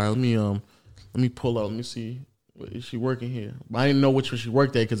was like, all right, let me pull up. Let me see. Is she working here? But I didn't know which one she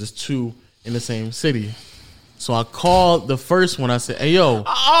worked at because it's two in the same city. So I called the first one. I said, hey, yo.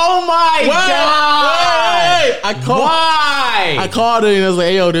 Oh, my God. I called her and I was like,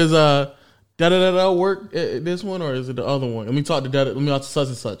 hey, yo, there's a da-da-da-da work at this one or is it the other one? Let me talk to such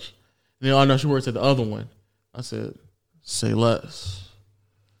and such. And then, oh, no, she works at the other one. I said, say less.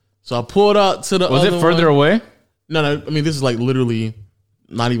 So I pulled out to the other one. Was it further away? No, I mean, this is like literally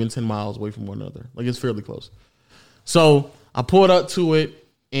not even 10 miles away from one another. Like, it's fairly close. So I pulled up to it,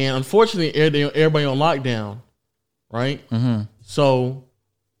 and unfortunately, everybody on lockdown, right? Mm-hmm. So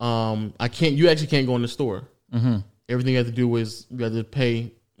you actually can't go in the store. Mm-hmm. Everything you have to do is you have to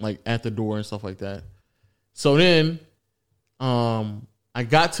pay, like, at the door and stuff like that. So then I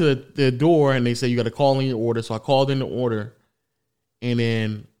got to the door, and they said, you got to call in your order. So I called in the order, and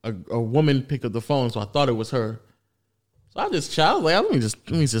then a woman picked up the phone, so I thought it was her. So I was like, let me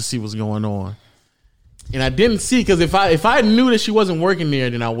just see what's going on. And I didn't see, because if I knew that she wasn't working there,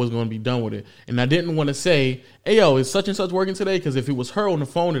 then I was going to be done with it. And I didn't want to say, hey, yo, is such and such working today? Because if it was her on the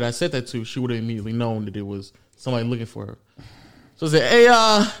phone that I said that to, she would have immediately known that it was somebody looking for her. So I said, hey,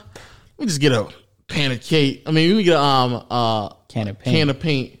 let me just get a pan of cake. I mean, let me get a can of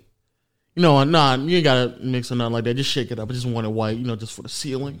paint. You know, nah, you ain't got to mix or nothing like that. Just shake it up. I just want it white, just for the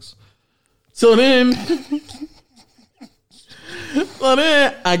ceilings. So then... So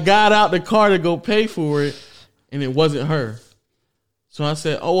then I got out the car to go pay for it, and it wasn't her. So I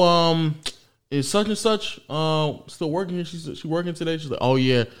said, "Oh, is such and such still working here? She working today?" She's like, "Oh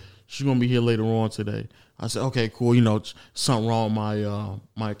yeah, she's gonna be here later on today." I said, "Okay, cool. Something wrong with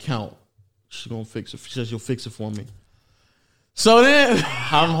my account. She's gonna fix it. She says she'll fix it for me." So then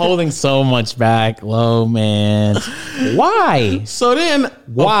I'm holding so much back, low man. Why? So then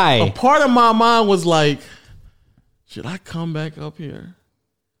why? A part of my mind was like, should I come back up here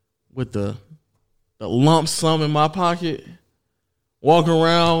with the lump sum in my pocket, walk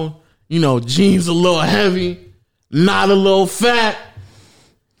around, jeans a little heavy, not a little fat,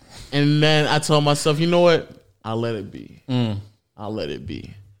 and then I told myself, you know what? I'll let it be. I'll let it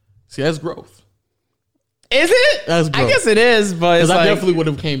be. See, that's growth. Is it? That's growth. I guess it is, but I definitely would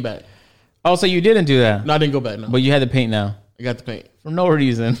have came back. Oh, so you didn't do that? No, I didn't go back. No, but you had the paint now. I got the paint for no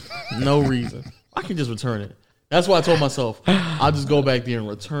reason. No reason. I can just return it. That's why I told myself I'll just go back there and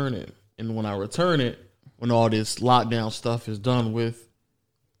return it. And when I return it, when all this lockdown stuff is done with,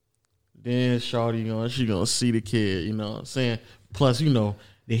 then shawty she gonna see the kid, you know what I'm saying? Plus,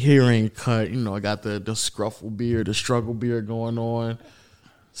 the hair ain't cut, I got the scruffle beard, the struggle beard going on.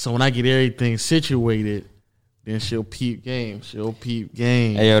 So when I get everything situated, then she'll peep game.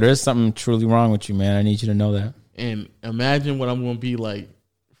 Hey, yo, there's something truly wrong with you, man. I need you to know that. And imagine what I'm gonna be like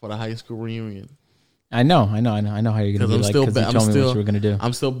for the high school reunion. I know how you're gonna be like, because you told me what you were gonna do.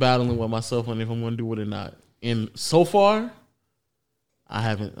 I'm still battling with myself on if I'm gonna do it or not. And so far,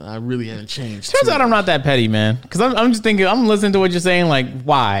 I really haven't changed. Turns out I'm not that petty, man. Because I'm just thinking, I'm listening to what you're saying, like,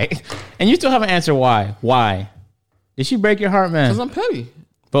 why? And you still haven't answered why. Why? Did she break your heart, man? Because I'm petty.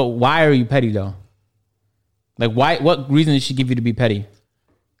 But why are you petty, though? Like, why? What reason did she give you to be petty?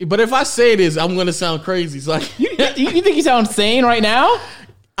 But if I say this, I'm gonna sound crazy. So you think you sound sane right now?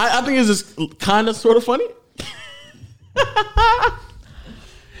 I think it's just kind of sort of funny.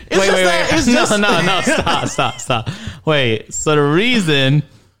 Wait. No, stop. Wait, so the reason...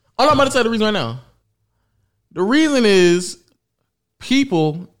 Oh, no, I'm about to tell you the reason right now. The reason is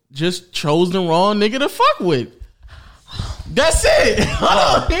people just chose the wrong nigga to fuck with. That's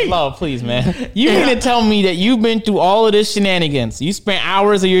it. Love, please, man. You mean to tell me that you've been through all of this shenanigans? You spent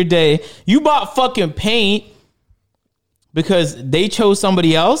hours of your day. You bought fucking paint because they chose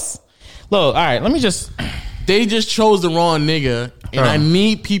somebody else? Look, all right, let me just... They just chose the wrong nigga, and I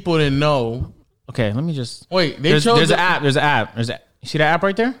need people to know. Okay, let me just... Wait, there's an app. There's an app. You see that app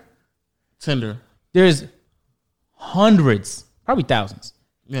right there? Tinder. There's hundreds, probably thousands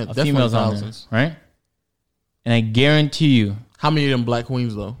Yeah, of females on there, right? And I guarantee you... How many of them black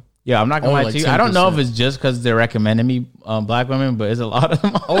queens, though? Yeah, I'm not going to lie like to you. I don't know 10%. if it's just because they're recommending me black women, but it's a lot of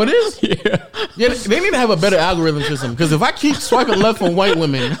them. Oh, it is? Yeah, they need to have a better algorithm system, because if I keep swiping left on white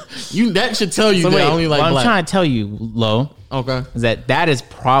women, that should tell you So that wait, I only like what I'm black. trying to tell you, Lo, Okay. is that is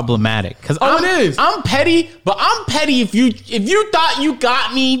problematic. Because It is. I'm petty, but I'm petty if you thought you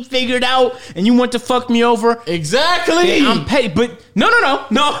got me figured out and you want to fuck me over. Exactly. Yeah, I'm petty, but no. up?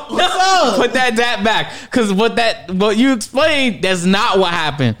 Put that back, because what you explained, that's not what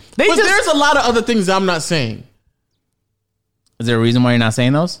happened. But there's a lot of other things I'm not saying. Is there a reason why you're not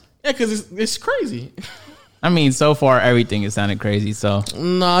saying those? Yeah, because it's crazy. I mean, so far everything is sounding crazy. So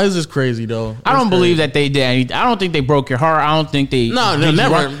No, it's just crazy though. I don't believe that they did anything. I don't think they broke your heart. I don't think they. No, did you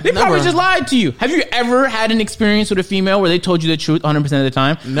never, wrong. They probably never. just lied to you. Have you ever had an experience with a female where they told you the truth 100% of the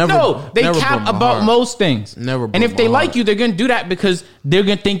time? Never. No, they Never cap broke my about heart. most things. Never And broke if they my like heart. you, they're gonna do that because they're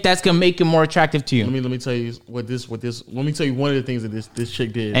gonna think that's gonna make it more attractive to you. Let me tell you what this. Let me tell you one of the things that this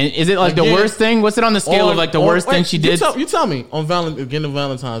chick did. And is it like the Again, worst thing? What's it on the scale of like the worst thing she did? You tell me on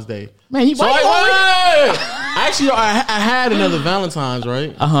Valentine's Day. Man, you So wait. Actually, I had another Valentine's,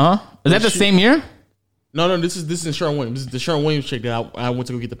 right? Is that the same year? No, this is Sharon Williams. This is the Sharon Williams chick that I went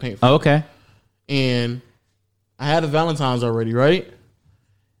to go get the paint for. Oh, okay. And I had a Valentine's already, right?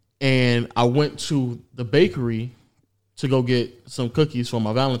 And I went to the bakery to go get some cookies for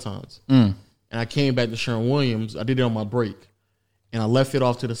my Valentine's. And I came back to Sharon Williams. I did it on my break. And I left it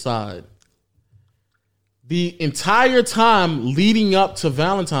off to the side. The entire time leading up to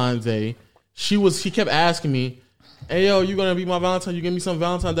Valentine's Day, she kept asking me, "Hey, yo, you gonna be my Valentine? You give me some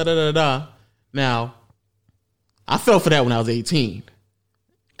Valentine, da-da-da-da." Now, I fell for that when I was 18.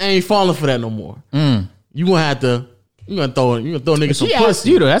 I ain't falling for that no more. You gonna throw niggas some She asked pussy.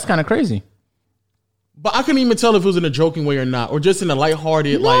 you though. That's kind of crazy. But I couldn't even tell if it was in a joking way or not, or just in a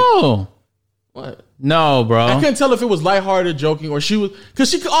lighthearted, like, No, what? no, bro. I couldn't tell if it was lighthearted, joking, or she was,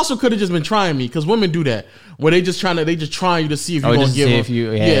 because she also could have just been trying me, because women do that, where they just trying you to see if you're Oh, gonna just give see them. if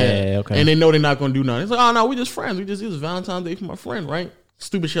you- yeah, okay. And they know they're not gonna do nothing. It's like, oh no, we just friends. It was Valentine's Day for my friend, right?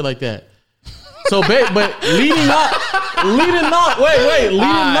 Stupid shit like that. So, but leading up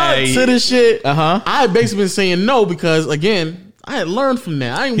to the shit, I had basically been saying no because again, I had learned from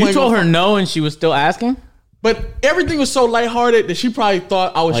that. You told her no, and she was still asking. but everything was so lighthearted that she probably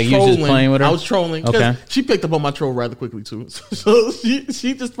thought I was Like you trolling. just playing with her? I was trolling. 'Cause Okay. She picked up on my troll rather quickly too. So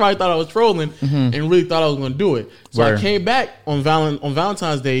she just probably thought I was trolling and really thought I was going to do it. So Word. I came back on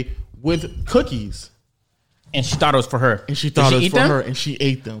Valentine's Day with cookies. And she thought it was for her. And she thought Did it was eat for them? her, and she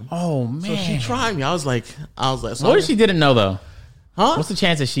ate them. Oh man. So she tried me. I was like, so What if she didn't know though? huh? What's the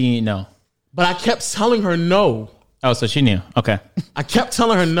chance that she didn't know? But I kept telling her no. Oh, so she knew. Okay. I kept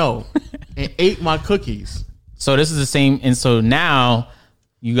telling her no, and ate my cookies. So this is the same, and so now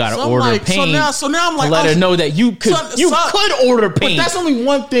you got to So I'm order like, paint. so now I'm like, to let I was- her know that you could could order But paint. that's only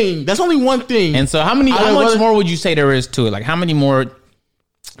one thing. That's only one thing. And so how much rather- more would you say there is to it? Like how many more?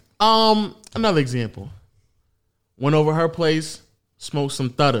 Another example. Went over her place, smoked some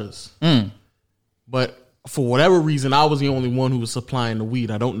thudders. But for whatever reason, I was the only one who was supplying the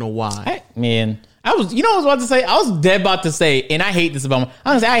weed. I don't know why. Man, I was. You know what I was about to say? I was dead about to say, and I hate this about.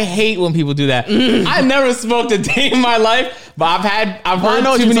 I was. I hate when people do that. I never smoked a day in my life, but I've heard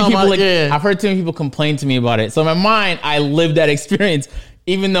know what too you're many talking people. about, Like, yeah. I've heard too many people complain to me about it. So in my mind, I lived that experience,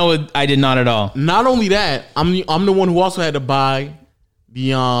 even though I did not at all. Not only that, I'm the one who also had to buy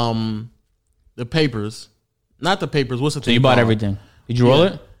the papers. Not the papers. What's the thing? So you bought called? everything. Did you roll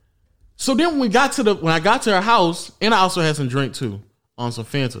Yeah. it? So then when I got to her house, and I also had some drink too, on some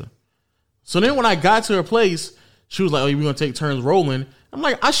Fanta. So then when I got to her place, she was like, "Oh, we're gonna take turns rolling." I'm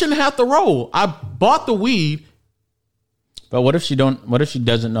like, I shouldn't have to roll. I bought the weed. But what if she don't? What if she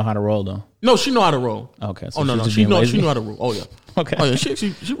doesn't know how to roll though? No, she know how to roll. Okay. So Oh no, she's no, just she being know lazy? how to roll. Oh yeah. Okay. Oh yeah,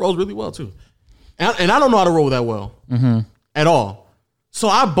 she rolls really well too. And I don't know how to roll that well at all. So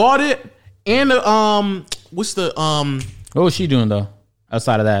I bought it, and What was she doing though?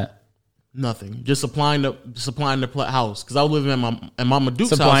 Outside of that, nothing. Just supplying the house because I was living at Mama Duke's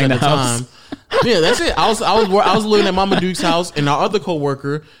Supplying house at the the house. time. Yeah, that's it. I was living at Mama Duke's house, and our other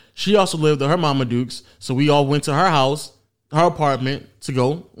coworker, she also lived at her Mama Duke's. So we all went to her house, her apartment, to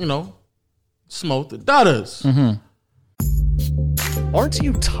go, smoke the dutters. Mm-hmm. Aren't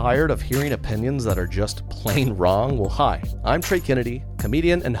you tired of hearing opinions that are just plain wrong? Well, hi, I'm Trey Kennedy,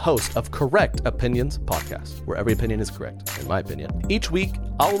 comedian and host of Correct Opinions podcast, where every opinion is correct, in my opinion. Each week,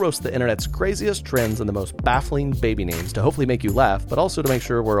 I'll roast the internet's craziest trends and the most baffling baby names to hopefully make you laugh, but also to make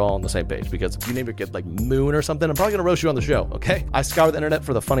sure we're all on the same page, because if you name your kid like Moon or something, I'm probably going to roast you on the show, okay? I scour the internet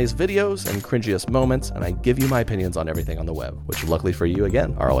for the funniest videos and cringiest moments, and I give you my opinions on everything on the web, which luckily for you,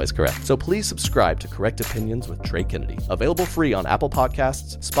 again, are always correct. So please subscribe to Correct Opinions with Trey Kennedy, available free on Apple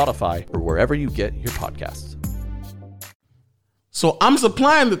Podcasts, Spotify, or wherever you get your podcasts. So I'm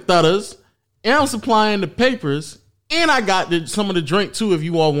supplying the thudders, and I'm supplying the papers, and I got some of the drink too if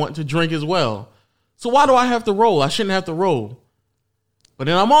you all want to drink as well. So why do I have to roll? I shouldn't have to roll. But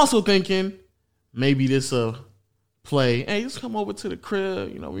then I'm also thinking maybe this play. Hey, just come over to the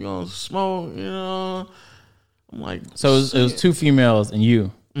crib. We gonna smoke. I'm like, So it was two females and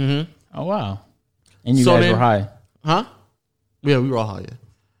you. Mm-hmm. Oh wow! And you guys were high. Huh? Yeah, we were all high. Yeah.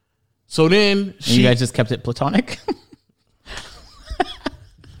 So then you guys just kept it platonic.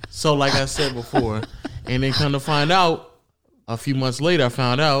 So like I said before, and then come to find out, a few months later, I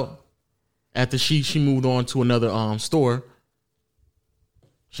found out after she moved on to another store,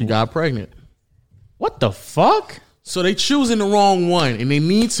 she got pregnant. What the fuck? So they choosing the wrong one, and they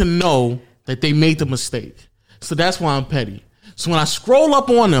need to know that they made the mistake. So that's why I'm petty. So when I scroll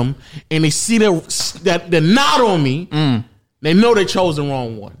up on them and they see the nod on me, they know they chose the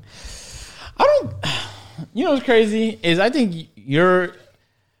wrong one. You know what's crazy is I think you're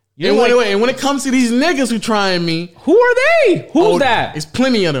and when it comes to these niggas who trying me, who are they? Who's that? It's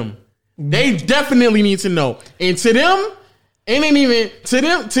plenty of them. They definitely need to know. And to them, here's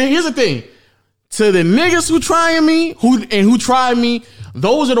the thing. To the niggas who trying me, who tried me,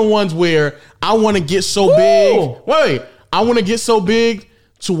 those are the ones where I want to get so big. Wait, I want to get so big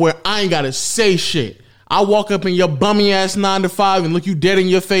to where I ain't gotta say shit. I walk up in your bummy ass 9 to 5 and look you dead in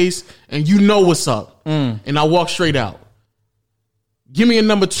your face, and you know what's up. And I walk straight out. Give me a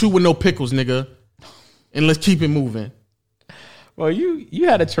number 2 with no pickles, nigga, and let's keep it moving. Well, you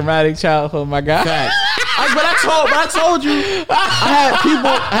had a traumatic childhood, my guy. Facts. But I told you,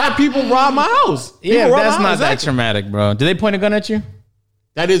 I had people rob my house. Yeah, that's not that traumatic, bro. Did they point a gun at you?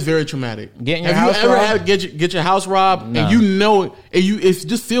 That is very traumatic. Getting your house robbed? Have you ever had get your house robbed? No. And you know it, and it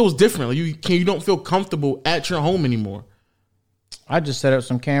just feels different. Like you don't feel comfortable at your home anymore. I just set up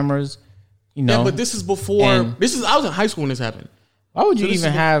some cameras, Yeah, but this is before. I was in high school when this happened. Why would you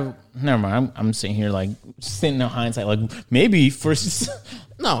even have? Never mind. I'm sitting here sitting in hindsight, maybe first.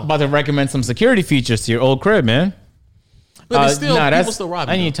 No, about to recommend some security features to your old crib, man. But it's still, people still rob.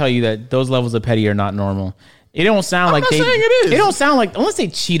 I need to tell you that those levels of petty are not normal. It don't sound like saying it is. It don't sound like unless they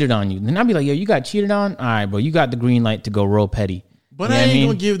cheated on you. Then I'd be like, yo, you got cheated on? All right, bro, you got the green light to go real petty. But I ain't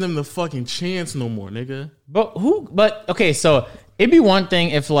gonna give them the fucking chance no more, nigga. But okay, so it'd be one thing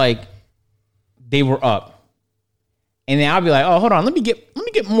if they were up. And then I'll be like, oh, hold on, let me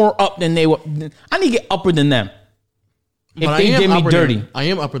get more up than they were. I need to get upper than them. If they did me dirty. I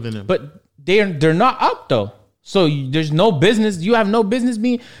am upper than them. But they're not up though. So there's no business. You have no business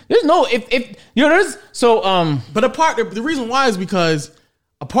being. There's no there's so. But the reason why is because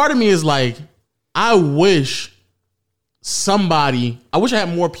a part of me is like, I wish I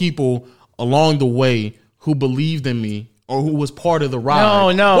had more people along the way who believed in me or who was part of the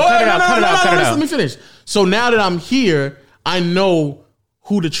ride. No, cut it out. Let me finish. So now that I'm here, I know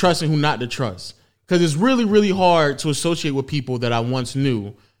who to trust and who not to trust. Because it's really, really hard to associate with people that I once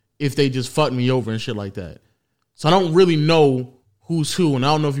knew if they just fucked me over and shit like that. So I don't really know who's who, and I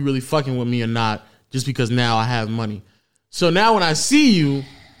don't know if you're really fucking with me or not just because now I have money. So now when I see you,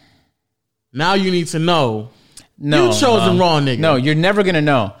 now you need to know you chose the wrong nigga. No, you're never going to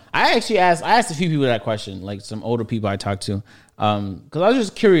know. I asked a few people that question, some older people I talked to, because I was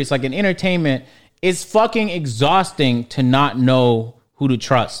just curious. In entertainment, it's fucking exhausting to not know who to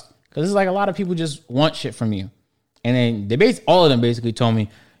trust. Because it's a lot of people just want shit from you. And then all of them basically told me,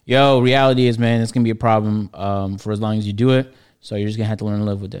 yo, reality is, man, it's going to be a problem for as long as you do it. So you're just going to have to learn to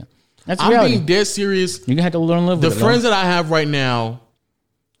live with it. That's reality. I'm being dead serious. You're going to have to learn to live with it. The friends that I have right now,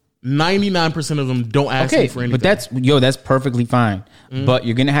 99% of them don't ask me for anything. But that's perfectly fine. Mm-hmm. But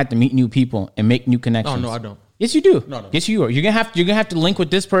you're going to have to meet new people and make new connections. Oh, no, I don't. Yes, you do. No. Yes, you are. You're gonna have to link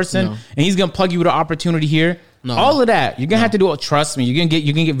with this person, and he's gonna plug you with an opportunity here. No. All of that, you're gonna have to do it. Trust me, you're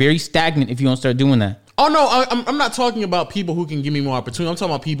gonna get very stagnant if you don't start doing that. Oh no, I'm not talking about people who can give me more opportunity. I'm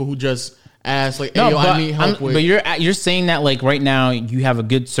talking about people who just ask like, No, hey, yo, but, I need help with. but you're saying that like right now you have a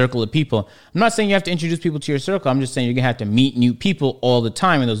good circle of people. I'm not saying you have to introduce people to your circle. I'm just saying you're gonna have to meet new people all the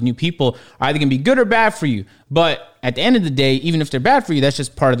time, and those new people are either gonna be good or bad for you. But at the end of the day, even if they're bad for you, that's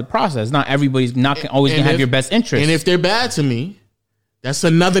just part of the process. Not everybody's not always gonna have your best interest. And if they're bad to me, that's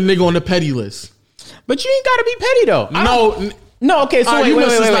another nigga on the petty list. But you ain't gotta be petty though. No, okay, so you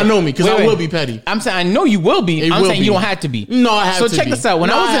must wait. not know me because I will be petty. I'm saying I know you will be. I'm saying you don't have to be. No, I have to be. So check this out.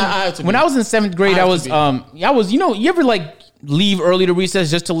 When I was in 7th grade, I was you ever like leave early to recess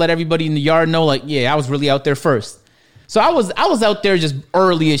just to let everybody in the yard know like, yeah, I was really out there first. So I was out there just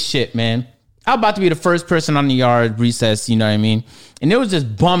early as shit, man. I was about to be the first person on the yard recess, you know what I mean? And there was this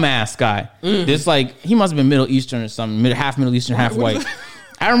bum ass guy. This like he must have been Middle Eastern or something, half Middle Eastern, half white.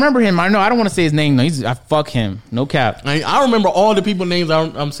 I remember him. I don't want to say his name though. I fuck him. No cap. I remember all the people names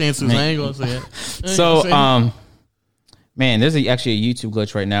I'm saying, Susan. I ain't gonna say it. So, man, there's actually a YouTube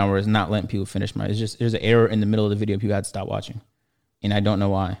glitch right now where it's not letting people finish there's an error in the middle of the video. People had to stop watching, and I don't know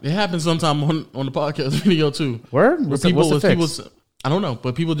why. It happens sometime on the podcast video too. Word? What's the fix? I don't know,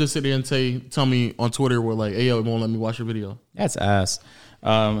 but people just sit there and tell me on Twitter, we're like, hey yo, it won't let me watch your video. That's ass.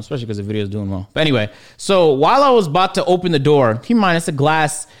 Especially because the video is doing well. But anyway, so while I was about to open the door, keep in mind it's a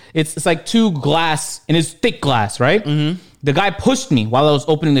glass. It's like 2 glass, and it's thick glass, right? Mm-hmm. The guy pushed me while I was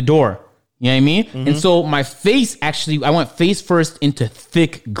opening the door. You know what I mean? Mm-hmm. And so my face I went face first into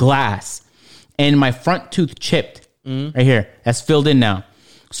thick glass, and my front tooth chipped right here. That's filled in now.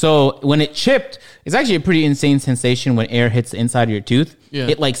 So when it chipped, it's actually a pretty insane sensation when air hits the inside of your tooth. Yeah.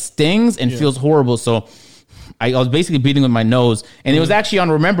 It like stings and feels horrible. So I was basically bleeding with my nose, and it was actually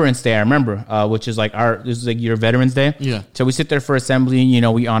on Remembrance Day. I remember, which is like this is like your Veterans Day. Yeah. So we sit there for assembly. You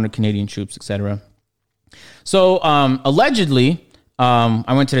know, we honor Canadian troops, etc. So allegedly,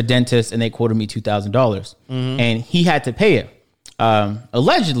 I went to the dentist and they quoted me $2,000, and he had to pay it.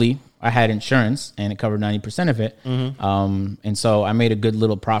 Allegedly, I had insurance and it covered 90% of it, and so I made a good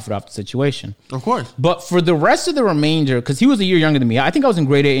little profit off the situation. Of course. But for the rest of the remainder, because he was a year younger than me, I think I was in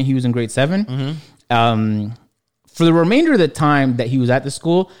grade 8 and he was in grade 7. For the remainder of the time that he was at the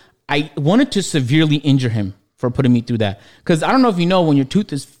school, I wanted to severely injure him for putting me through that. Because I don't know if you know, when your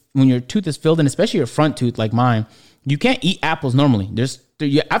tooth is filled in, especially your front tooth like mine, you can't eat apples normally.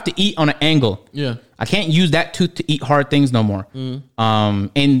 You have to eat on an angle. Yeah, I can't use that tooth to eat hard things no more.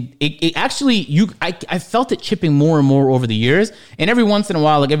 And it actually, I felt it chipping more and more over the years. And every once in a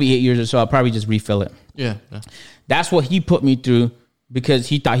while, like every 8 years or so, I'll probably just refill it. Yeah. That's what he put me through, because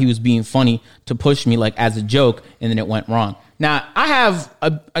he thought he was being funny to push me like as a joke, and then it went wrong. Now, I have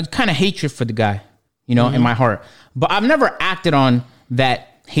a kind of hatred for the guy, you know, in my heart, but I've never acted on that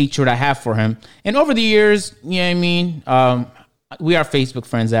hatred I have for him. And over the years, you know what I mean? We are Facebook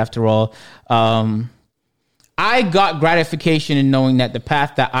friends after all. I got gratification in knowing that the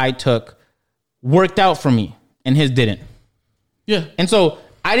path that I took worked out for me and his didn't. Yeah. And so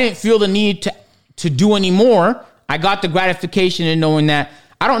I didn't feel the need to do any more. I got the gratification in knowing that,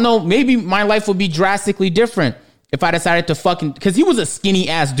 I don't know, maybe my life would be drastically different if I decided to because he was a skinny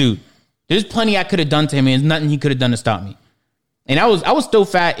ass dude. There's plenty I could have done to him, and there's nothing he could have done to stop me. And I was still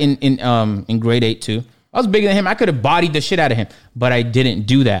fat in grade 8 too. I was bigger than him. I could have bodied the shit out of him, but I didn't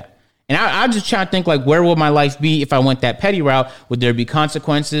do that. And I just trying to think, like, where would my life be if I went that petty route? Would there be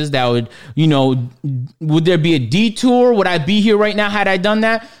consequences that would, would there be a detour? Would I be here right now had I done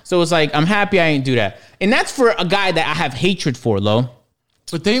that? So it's like, I'm happy I didn't do that. And that's for a guy that I have hatred for, Lo.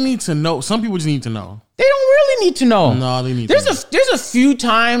 But they need to know. Some people just need to know. They don't really need to know. No, they need to know. There's a few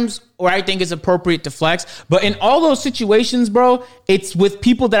times where I think it's appropriate to flex. But in all those situations, bro, it's with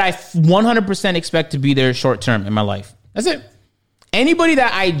people that I 100% expect to be there short term in my life. That's it. Anybody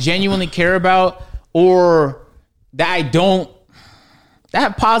that I genuinely care about or that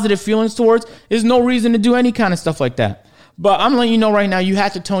have positive feelings towards, there's no reason to do any kind of stuff like that. But I'm letting you know right now, you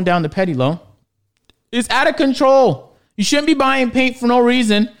have to tone down the petty, Lo. It's out of control. You shouldn't be buying paint for no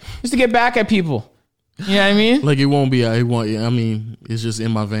reason just to get back at people. You know what I mean? Like, it won't be. I mean, it's just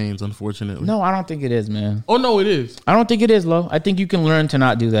in my veins, unfortunately. No, I don't think it is, man. Oh, no, it is. I don't think it is, Lo. I think you can learn to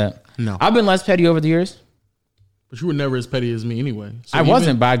not do that. No. I've been less petty over the years. But you were never as petty as me anyway. So I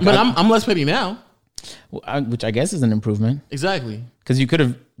wasn't, but I'm less petty now. Which I guess is an improvement. Exactly. Because you could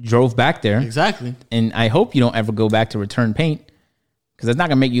have drove back there. Exactly. And I hope you don't ever go back to return paint. Because it's not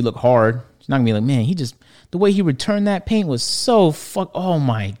going to make you look hard. It's not going to be like, man, the way he returned that paint was so oh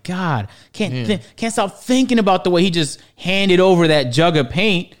my God. Can't stop thinking about the way he just handed over that jug of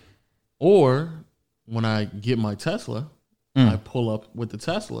paint. Or when I get my Tesla, I pull up with the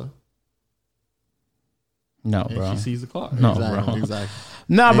Tesla. No, bro. And she sees the car. No, exactly, bro. Exactly.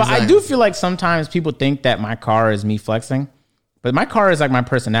 No, but I do feel like sometimes people think that my car is me flexing. But my car is like my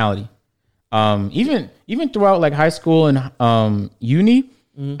personality. Even throughout like high school and uni,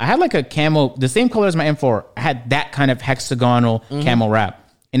 I had like a camo, the same color as my M4. I had that kind of hexagonal camo wrap.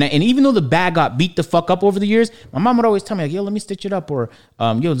 And even though the bag got beat the fuck up over the years, my mom would always tell me like, yo, let me stitch it up, or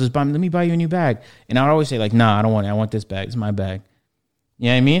yo, let me buy you a new bag. And I would always say like, nah, I don't want it. I want this bag. It's my bag. You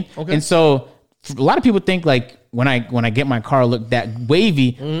know what I mean? Okay. And so a lot of people think like when I get my car look that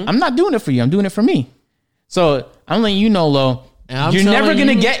wavy, I'm not doing it for you. I'm doing it for me. So I'm letting you know, Lo, you're never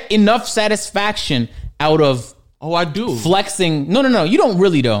gonna get enough satisfaction out of I do. Flexing. No. You don't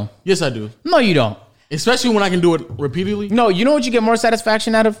really though. Yes, I do. No, you don't. Especially when I can do it repeatedly. No, you know what you get more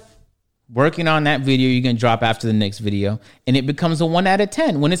satisfaction out of? Working on that video you're going to drop after the next video. And it becomes a 1 out of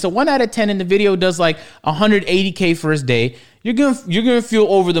 10. When it's a 1 out of 10 and the video does like 180K first day, you're gonna feel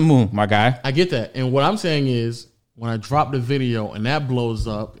over the moon, my guy. I get that. And what I'm saying is when I drop the video and that blows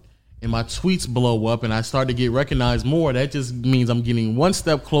up and my tweets blow up and I start to get recognized more, that just means I'm getting one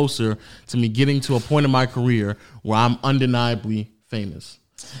step closer to me getting to a point in my career where I'm undeniably famous.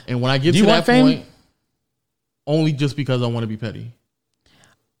 And when I get to that point, only just because I want to be petty.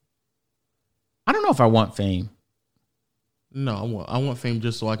 I don't know if I want fame. No, I want fame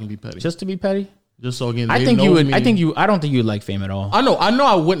just so I can be petty. Just to be petty? Just so again, I think you would. I don't think you would like fame at all. I know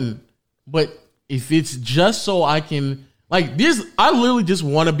I wouldn't. But if it's just so I can like this, I literally just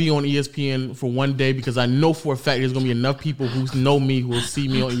want to be on ESPN for one day because I know for a fact there's gonna be enough people who know me who will see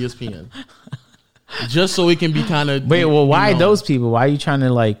me on ESPN. Just so it can be kind of. Wait, well, why those people? Why are you trying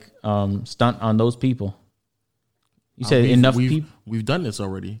to like stunt on those people? You said enough people. We've done this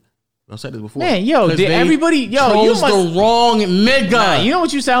already. I've said this before. Man, yo, everybody, you chose the wrong nigga. Nah, you know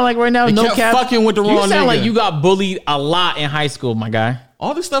what you sound like right now? No cap. Fucking with the wrong nigga. You sound like you got bullied a lot in high school, my guy.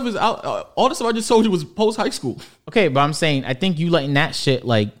 All this stuff is out. All the stuff I just told you was post high school. Okay, but I'm saying I think you letting that shit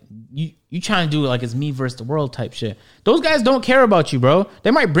like you trying to do it like it's me versus the world type shit. Those guys don't care about you, bro.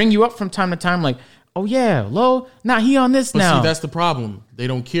 They might bring you up from time to time, like, oh yeah, Lo, he on this now. See, that's the problem. They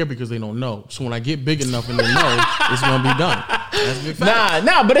don't care because they don't know. So when I get big enough and they know, it's gonna be done. That's a big fact.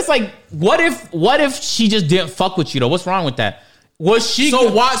 Nah, but it's like, what if she just didn't fuck with you though? What's wrong with that? Was she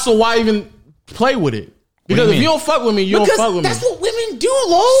So why even play with it? Because if you don't fuck with me, you don't fuck with me. That's what women do,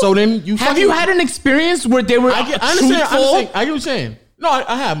 Lo. So then you have you had an experience where they were I understand. I get what you're saying. No,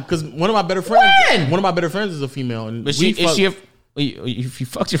 I have, because one of my better friends is a female, and but if you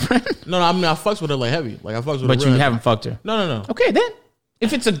fucked your friend? No, I mean I fucks with her like heavy. Like I fucks with her. But you haven't fucked her. No. Okay, then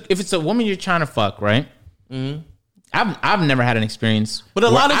if it's a woman you're trying to fuck, right? Mm-hmm. I've never had an experience, but a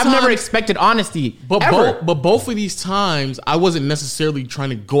lot of times, I've never expected honesty. But both of these times, I wasn't necessarily trying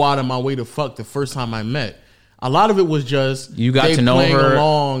to go out of my way to fuck the first time I met. A lot of it was just you got to know her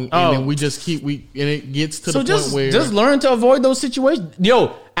along, and then we just and it gets to the point where just learn to avoid those situations.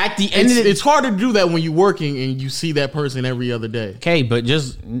 Yo, at the end, it's hard to do that when you're working and you see that person every other day. Okay, but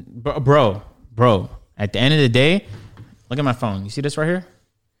just bro, at the end of the day, look at my phone. You see this right here?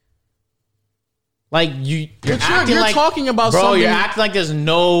 Like you're talking about bro, something. You're acting like there's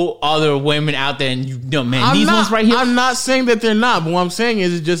no other women out there, and these ones right here. I'm not saying that they're not, but what I'm saying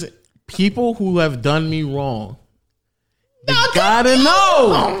is it's just people who have done me wrong. They gotta know.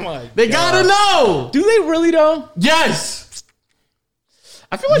 Oh my God. They gotta know. Do they really though? Yes.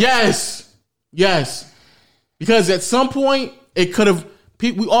 I feel like yes. Because at some point it could have.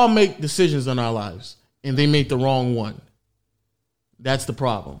 We all make decisions in our lives, and they make the wrong one. That's the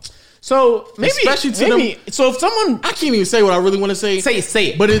problem. So maybe, so if someone, I can't even say what I really want to say. Say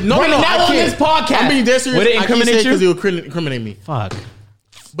it. But now on this podcast, I'm being dead serious. Would it incriminate you? Because it would incriminate me. Fuck.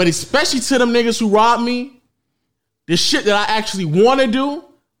 But especially to them niggas who robbed me, the shit that I actually want to do,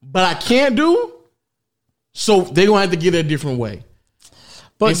 but I can't do. So they gonna have to get it a different way.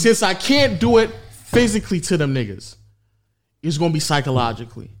 But since I can't do it physically to them niggas, it's gonna be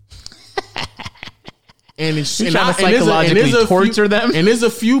psychologically. And it's psychologically torture them. And there's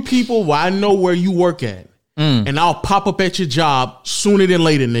a few people where I know where you work at, and I'll pop up at your job sooner than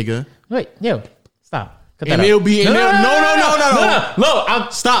later, nigga. Wait, yo, stop. And they'll be no.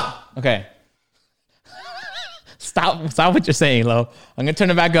 Stop. Okay. Stop what you're saying, Lo. I'm gonna turn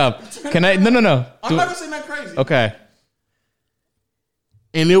it back up. Can I? No. I'm not gonna say that crazy. Okay.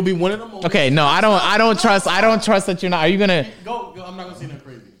 And it'll be one of them. Okay, no, I don't trust that you're not. Are you gonna go? I'm not gonna say that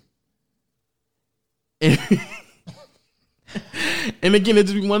crazy. And again,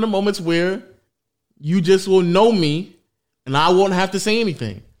 it'll be one of the moments where you just will know me, and I won't have to say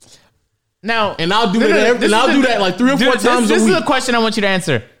anything. Now, and I'll do that like 3 or 4 times a week. This is the question I want you to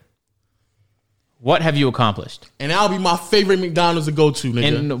answer. What have you accomplished? And that'll be my favorite McDonald's to go to,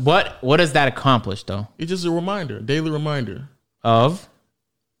 nigga. And what does that accomplish, though? It's just a reminder, a daily reminder of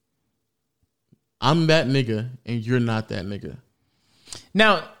I'm that nigga, and you're not that nigga.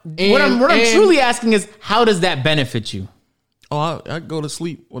 Now, what I'm truly asking is, how does that benefit you? Oh, I go to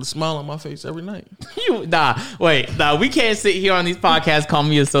sleep with a smile on my face every night. We can't sit here on these podcasts call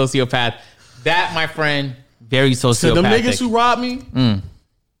me a sociopath. That, my friend, very sociopathic. So them niggas who robbed me,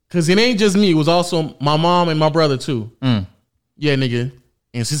 because it ain't just me, it was also my mom and my brother too. Yeah, nigga.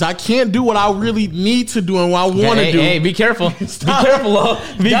 And since I can't do what I really need to do and what I want to do. Hey, be careful. Be careful, Lo.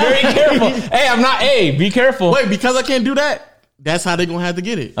 Be very careful. Hey, I'm not. Hey, be careful. Wait, because I can't do that, that's how they going to have to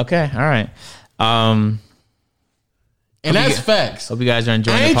get it. Okay, all right. And that's facts. Hope you guys are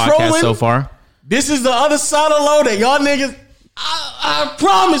enjoying the podcast so far. This is the other side of Lo that y'all niggas, I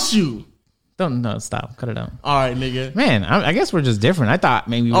promise you. No, stop. Cut it out. All right, nigga. Man, I guess we're just different. I thought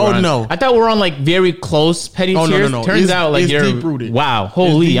maybe no. I thought we were on like very close petty tiers. No. Turns out like you're deep rooted. Wow,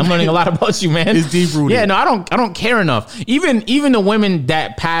 holy, I'm learning a lot about you, man. It's deep rooted. Yeah, no, I don't care enough. Even the women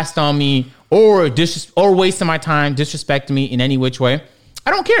that passed on me or wasted my time, disrespecting me in any which way,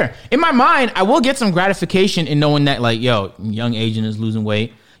 I don't care. In my mind, I will get some gratification in knowing that, like, yo, young agent is losing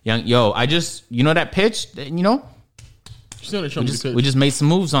weight. I just, that pitch, we just made some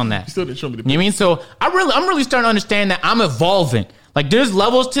moves on that. You still didn't show me the pitch. You know what I mean? So I'm really starting to understand that I'm evolving. Like, there's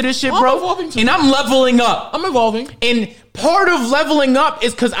levels to this shit, bro. I'm evolving too. And I'm leveling up. I'm evolving. And part of leveling up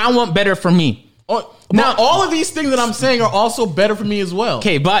is because I want better for me. Now, all of these things that I'm saying are also better for me as well.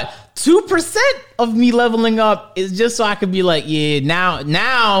 Okay, but 2% of me leveling up is just so I could be like, yeah,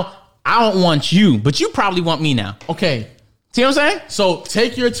 now I don't want you, but you probably want me now. Okay. See what I'm saying? So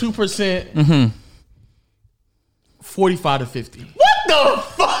take your 2%, 45 to 50. What the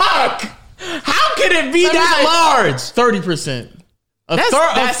fuck? How could it be that large? 30%.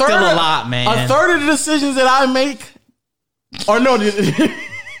 That's still a lot, man. A third of the decisions that I make, or no,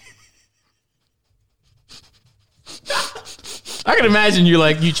 I can imagine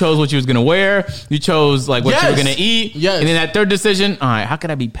you chose what you was gonna wear, you chose like what you were gonna eat, and then that third decision, all right, how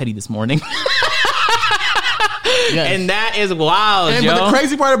could I be petty this morning? And that is wild, But the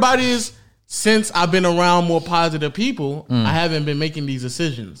crazy part about it is, since I've been around more positive people, I haven't been making these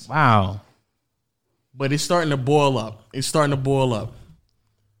decisions. Wow. But it's starting to boil up.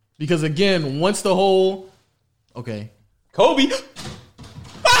 Because again, once the whole... Okay. Kobe.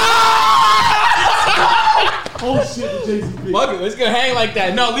 Oh shit, the JC. Fuck it, it's gonna hang like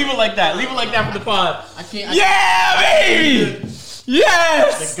that. No, leave it like that. Leave it like that for the pod. I can't. Baby!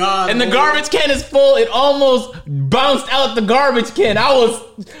 Yes! The garbage can is full. It almost bounced out the garbage can.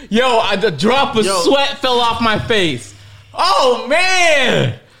 The drop of sweat fell off my face. Oh,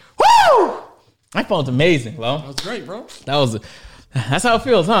 man! Woo! My phone's amazing, Lo. That was great, bro. That's how it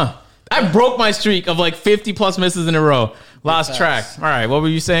feels, huh? I broke my streak of like 50 plus misses in a row. Lost track. All right, what were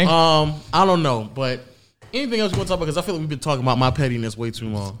you saying? I don't know, but anything else you want to talk about? Because I feel like we've been talking about my pettiness way too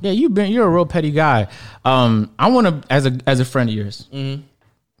long. Yeah, you're a real petty guy. I want to, as a friend of yours,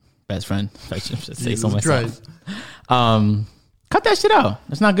 best friend, if I should say so myself. Cut that shit out.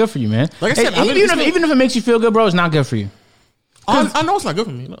 It's not good for you, man. Like I said, even if it makes you feel good, bro, it's not good for you. I know it's not good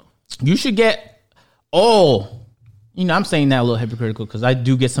for me. No. You should get I'm saying that a little hypocritical because I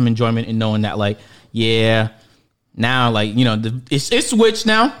do get some enjoyment in knowing that, like, yeah, now, like, it's switched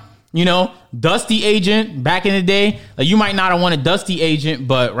now. Dusty agent back in the day, like, you might not have wanted Dusty agent,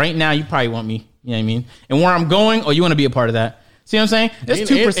 but right now you probably want me. You know what I mean? And where I'm going, you want to be a part of that. See what I'm saying?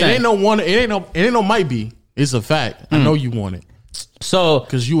 It's 2%. It ain't no might be. It's a fact. I know you want it. So,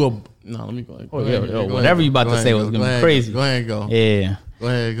 because you a let me go. Whatever you about to say was gonna be crazy. Go ahead and go. Yeah. Go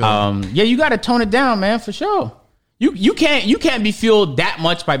ahead and go. Yeah, you got to tone it down, man, for sure. You can't be fueled that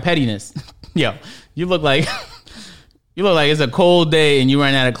much by pettiness. Yo, you look like it's a cold day and you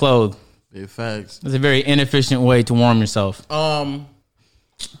ran out of clothes. Yeah, facts. It's a very inefficient way to warm yourself.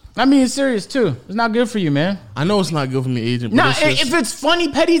 I mean, it's serious too. It's not good for you, man. I know it's not good for me, agent. No, if it's funny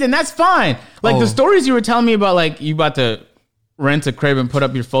petty, then that's fine. Like the stories you were telling me about, like you about to rent a crib and put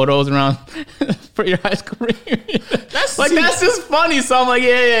up your photos around for your high school reunion. That's just funny. So I'm like,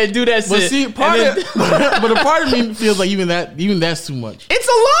 yeah, do that shit. But see, but a part of me feels like even that's too much. It's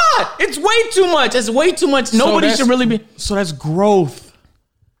a lot. It's way too much. It's way too much. Nobody should really be. So that's growth.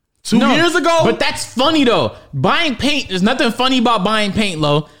 2 years ago, but that's funny though. Buying paint, there's nothing funny about buying paint,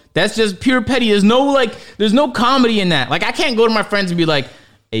 Lo. That's just pure petty. There's no comedy in that. Like, I can't go to my friends and be like,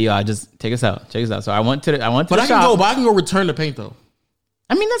 hey, yo, just take us out. So I went to the shop. I can go return the paint though.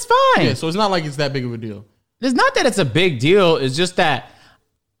 I mean, that's fine. Yeah, so it's not like it's that big of a deal. It's not that it's a big deal. It's just that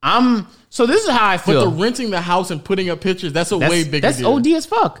so this is how I feel. But the renting the house and putting up pictures, that's way bigger deal. That's OD as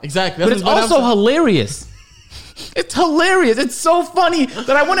fuck. Exactly. But it's also hilarious. It's hilarious. It's so funny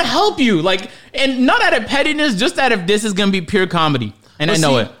that I want to help you. Like, and not out of pettiness, just out of this is going to be pure comedy. And I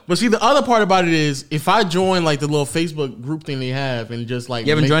know it. But see, the other part about it is if I join like the little Facebook group thing they have and just like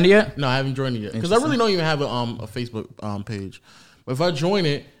You haven't joined it yet? No, I haven't joined it yet because I really don't even have a Facebook page. But if I join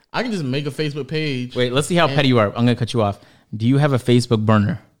it, I can just make a Facebook page. Wait, let's see how petty you are. I'm gonna cut you off. Do you have a Facebook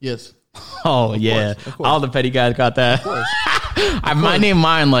burner? Yes. Oh yeah, of course. All the petty guys got that. Of course. I named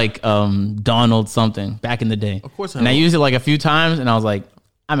mine like Donald something back in the day. Of course I and I will. used it like a few times, and I was like,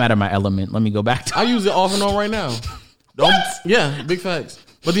 I'm out of my element. Let me go back to. I use it off and on right now. Yeah, big facts.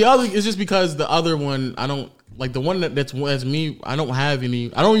 But the other is just because the other one I don't like the one that's me. I don't have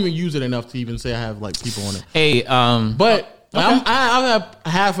any. I don't even use it enough to even say I have like people on it. Hey, But I have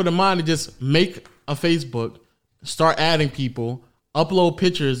half of the mind to just make a Facebook, start adding people, upload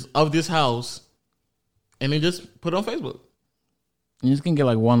pictures of this house, and then just put it on Facebook. you just can get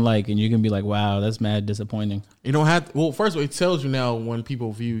like one like, and you can be like, wow, that's mad disappointing. You don't have to, well, first of all, it tells you now when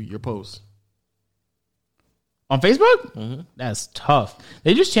people view your posts. On Facebook? That's tough.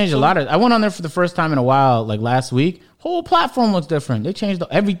 They just changed a lot of. I went on there for the first time in a while, like last week. Whole platform looks different. They changed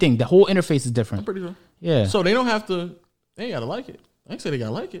everything. The whole interface is different. Pretty sure. Yeah. So they don't have to, they ain't gotta like it. I ain't say they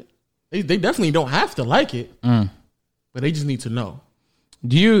gotta like it. They definitely don't have to like it, but they just need to know.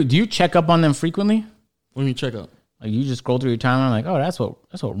 Do you check up on them frequently? When you check out. Like you just scroll through your timeline, like, oh, that's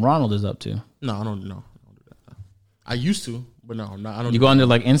what Ronald is up to. No, I don't do that. I used to, but no, I don't. You go under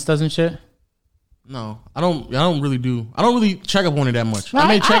like Instas and shit. No, I don't really check up on it that much. No, I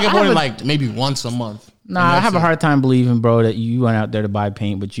may check I up on have it a- like maybe once a month. Nah, I have a hard time believing, bro, that you went out there to buy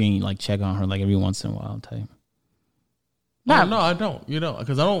paint, but you ain't like check on her like every once in a while type. No, I don't. You know,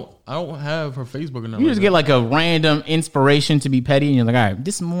 because I don't have her Facebook or nothing. You just get like a random inspiration to be petty, and you're like, all right,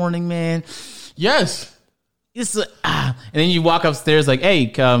 this morning, man, yes. it's and then you walk upstairs like, hey,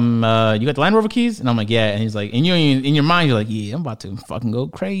 come, you got the Land Rover keys? And I'm like, yeah. And he's like, and you in your mind, you're like, yeah, I'm about to fucking go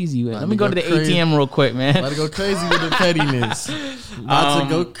crazy. Let me go to the crazy. ATM real quick, man. About to go crazy with the pettiness. About to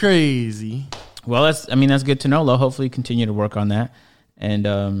go crazy. Well, that's good to know, though. Hopefully, continue to work on that. And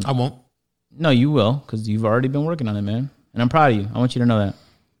I won't. no, you will, because you've already been working on it, man. And I'm proud of you. I want you to know that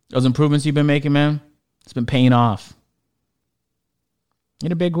those improvements you've been making, man, it's been paying off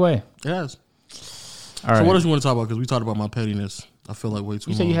in a big way. Yes. All right. So what else you want to talk about? Because we talked about my pettiness. I feel like way too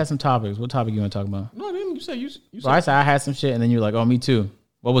You long. said you had some topics. What topic you want to talk about? No, I didn't. You said you said. Well, I said I had some shit, and then you're like, oh, me too.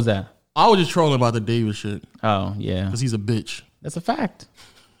 What was that? I was just trolling about the Davis shit Oh, yeah. because he's a bitch. That's a fact.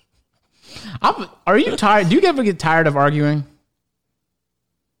 Are you tired? Do you ever get tired of arguing?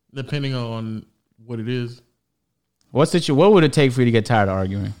 Depending on what it is. What would it take for you to get tired of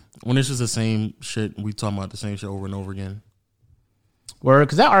arguing? When it's just the same shit, we talking about the same shit over and over again. Word,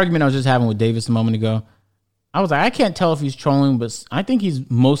 because that argument I was just having with Davis a moment ago, I was like, I can't tell if he's trolling, but I think he's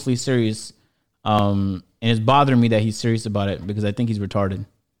mostly serious. And it's bothering me that he's serious about it because I think he's retarded.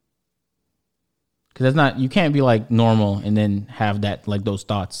 Because that's not, you can't be like normal and then have that, like those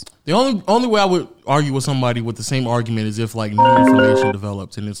thoughts. The only way I would argue with somebody with the same argument is if like new information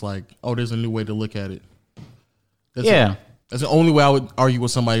develops and it's like, oh, there's a new way to look at it. That's the only way I would argue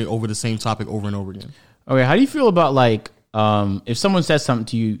with somebody over the same topic over and over again. Okay, how do you feel about like if someone says something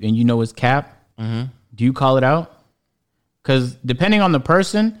to you and you know it's cap, do you call it out? Because depending on the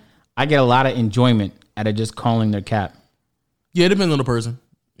person, I get a lot of enjoyment out of just calling their cap. Yeah, it depends on the person.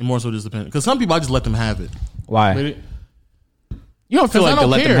 It more so just depends. Because some people I just let them have it. Why? But You don't feel like to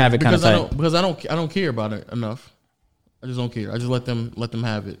let them have it kind of type. Because I don't care about it enough. I just don't care. I just let them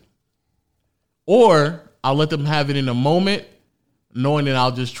have it. Or I'll let them have it in a moment, knowing that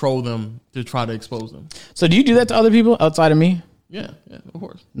I'll just troll them to try to expose them. So do you do that to other people outside of me? Yeah, of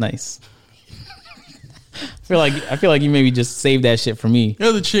course. Nice. I feel like you maybe just saved that shit for me.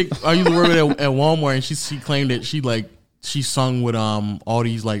 There's a chick I used to work with at Walmart, and she claimed that she sung with all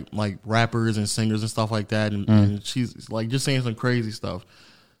these like rappers and singers and stuff like that, and she's like just saying some crazy stuff.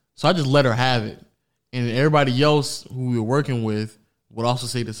 So I just let her have it, and everybody else who we were working with would also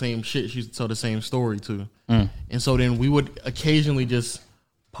say the same shit. She used to tell the same story too, and so then we would occasionally just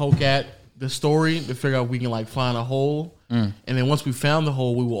poke at the story to figure out if we can like find a hole, and then once we found the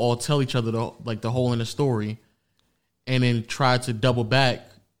hole, we will all tell each other the hole in the story, and then try to double back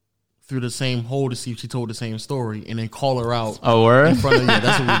through the same hole to see if she told the same story, and then call her out. Oh, word? In front of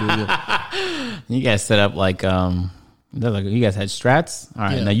that's what we do. Yeah. You guys set up like you guys had strats. All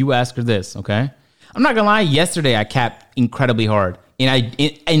right, Yeah. now you ask her this, okay? I'm not gonna lie. Yesterday I capped incredibly hard, and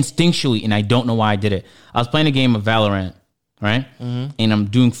instinctually, and I don't know why I did it. I was playing a game of Valorant, right? And I'm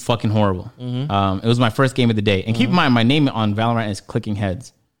doing fucking horrible. It was my first game of the day, and keep in mind my name on Valorant is Clicking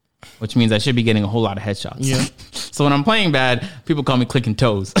Heads, which means I should be getting a whole lot of headshots. Yeah. So when I'm playing bad, people call me Clicking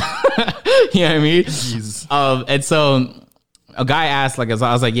Toes. You know what I mean? Jesus. And so a guy asked, like, I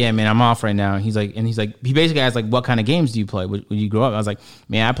was like, yeah, man, I'm off right now. He's like, he basically asked, like, what kind of games do you play when you grow up? I was like,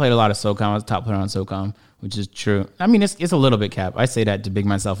 man, I played a lot of SOCOM. I was a top player on SOCOM, which is true. I mean, it's a little bit cap. I say that to big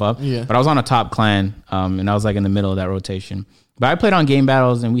myself up. Yeah. But I was on a top clan, and I was like in the middle of that rotation. But I played on game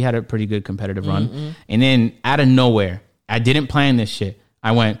battles, and we had a pretty good competitive run. And then out of nowhere, I didn't plan this shit.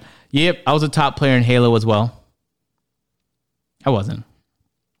 I went, yep, I was a top player in Halo as well. I wasn't.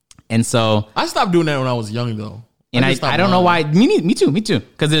 And so I stopped doing that when I was young, though. And I don't know why. Me too.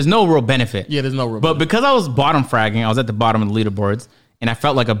 Because there's no real benefit. Yeah, there's no real But because I was bottom fragging, I was at the bottom of the leaderboards, and I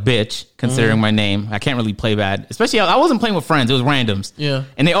felt like a bitch considering my name. I can't really play bad. Especially, I wasn't playing with friends. It was randoms. Yeah.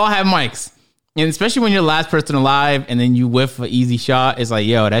 And they all have mics. And especially when you're the last person alive and then you whiff an easy shot, it's like,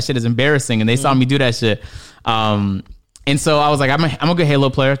 yo, that shit is embarrassing. And they saw me do that shit. And so I was like, I'm a good Halo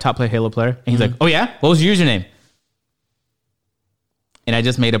player, top player Halo player. And he's like, oh yeah? What was your username? And I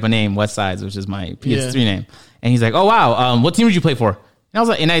just made up a name, West Sides, which is my PS3 name. And he's like, oh, wow, what team did you play for? And I was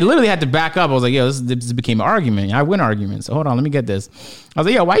like, and I literally had to back up. I was like, yo, this became an argument. I win arguments. So hold on, let me get this. I was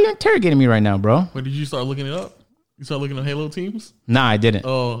like, yo, why are you interrogating me right now, bro? But did you start looking it up? You start looking at Halo teams? Nah, I didn't.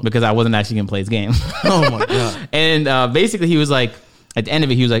 Oh. Because I wasn't actually going to play his game. Oh, my God. And basically, he was like, at the end of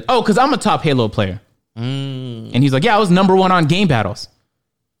it, he was like, oh, because I'm a top Halo player. And he's like, yeah, I was #1 on game battles.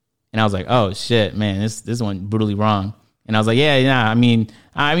 And I was like, oh, shit, man, this went brutally wrong. And I was like, yeah, I mean,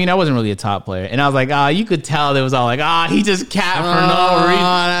 I wasn't really a top player. And I was like, you could tell there was all like, he just capped for no reason.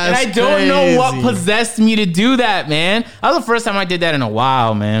 And I don't know what possessed me to do that, man. That was the first time I did that in a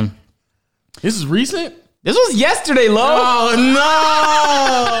while, man. This is recent? This was yesterday, Lo. Oh,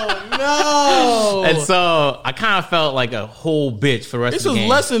 no. And so I kind of felt like a whole bitch for the rest This of the was game.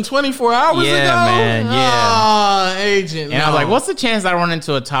 less than 24 hours ago? Yeah, man, yeah. Agent. And I was like, what's the chance I run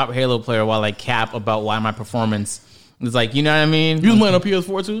into a top Halo player while I cap about why my performance is like, you know what I mean? You was playing on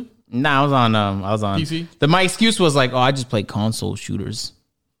PS4 too? Nah, I was on PC? My excuse was like, I just play console shooters.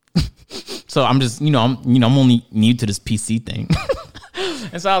 So I'm just, I'm only new to this PC thing.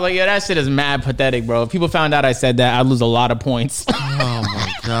 And so I was like, yeah, that shit is mad pathetic, bro. If people found out I said that, I'd lose a lot of points. Oh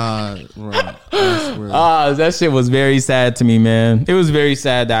my God, bro. That's weird. That shit was very sad to me, man. It was very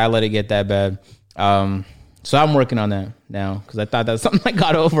sad that I let it get that bad. So I'm working on that now because I thought that's something I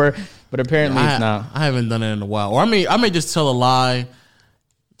got over, but apparently it's not. I haven't done it in a while. Or I may just tell a lie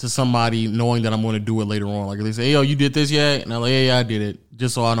to somebody knowing that I'm going to do it later on. Like if they say, hey, yo, you did this yet? And I'm like, yeah, I did it.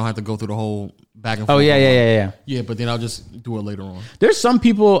 Just so I don't have to go through the whole back and forth. Oh, yeah. Yeah, but then I'll just do it later on. There's some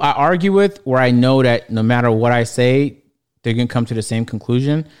people I argue with where I know that no matter what I say, they're going to come to the same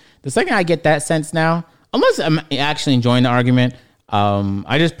conclusion. The second I get that sense now, unless I'm actually enjoying the argument, I'm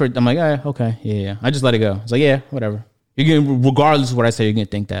like, okay, yeah. I just let it go. It's like, yeah, whatever. You're gonna, regardless of what I say, you're gonna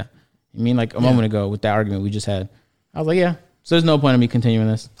think that. I mean, like a moment ago with that argument we just had, I was like, yeah. So there's no point in me continuing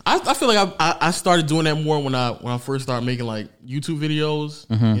this. I feel like I started doing that more when I first started making like YouTube videos,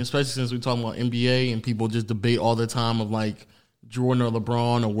 especially since we're talking about NBA and people just debate all the time of like Jordan or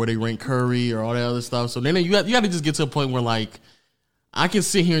LeBron or where they rank Curry or all that other stuff. So then you got to just get to a point where like I can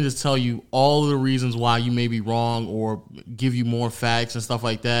sit here and just tell you all of the reasons why you may be wrong or give you more facts and stuff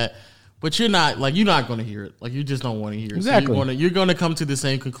like that. But you're not going to hear it. Like you just don't want to hear it. Exactly. So you're going to come to the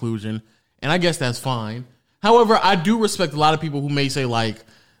same conclusion, and I guess that's fine. However, I do respect a lot of people who may say like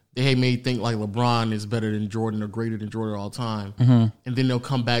they may think like LeBron is better than Jordan or greater than Jordan all time, and then they'll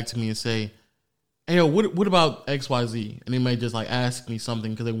come back to me and say, "Hey, yo, what about XYZ?" And they may just like ask me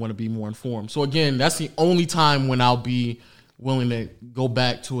something because they want to be more informed. So again, that's the only time when I'll be willing to go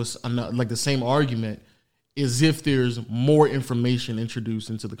back to like the same argument is if there's more information introduced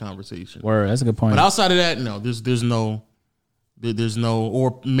into the conversation. Word, that's a good point. But outside of that, no, there's no,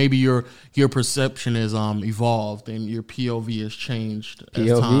 or maybe your perception is evolved and your POV has changed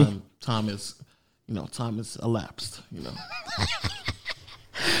as time is elapsed.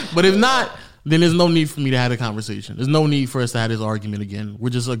 But if not, then there's no need for me to have a conversation. There's no need for us to have this argument again. We'll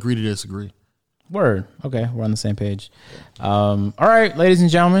just agree to disagree. Word. Okay, we're on the same page. All right, ladies and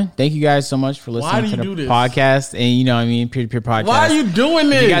gentlemen, thank you guys so much for listening to the podcast. And peer-to-peer podcast. Why are you doing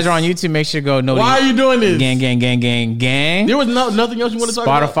this? If you guys are on YouTube, make sure to go notice. Why are you doing this? Gang. There was nothing else you want to talk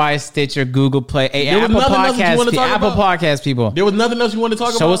about? Spotify, Stitcher, Google Play. Hey, There was Apple nothing else you Podcasts. wanna talk Apple about? Podcast people. There was nothing else you want to talk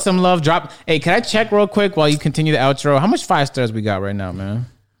about? Show us some love. Drop. Hey, can I check real quick while you continue the outro? How much 5 stars we got right now, man?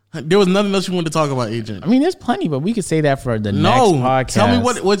 There was nothing else you wanted to talk about, Agent. I mean, there's plenty, but we could say that for the next podcast. Tell me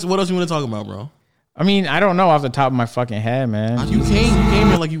what else you want to talk about, bro. I mean, I don't know off the top of my fucking head, man. You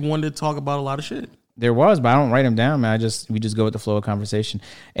came in like you wanted to talk about a lot of shit. There was, but I don't write them down, man. We just go with the flow of conversation.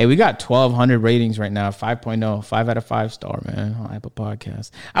 Hey, we got 1,200 ratings right now, 5.0, 5 out of 5 star, man, on Apple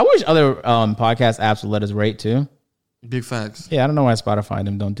Podcasts. I wish other podcast apps would let us rate too. Big facts. Yeah, I don't know why Spotify and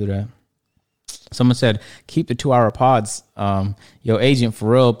them don't do that. Someone said, keep the 2-hour pods. Yo, agent, for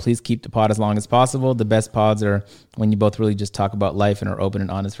real, please keep the pod as long as possible. The best pods are when you both really just talk about life and are open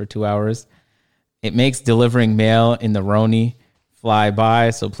and honest for 2 hours. It makes delivering mail in the Roni fly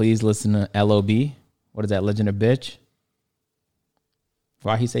by, so please listen to LOB. What is that, Legend of Bitch?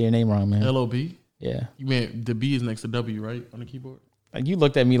 Why he say your name wrong, man? LOB? Yeah. You mean the B is next to W, right? On the keyboard? Like, you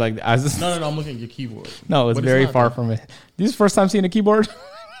looked at me like I was just... No, I'm looking at your keyboard. No, it's But very not far that. from it. This is the first time seeing a keyboard?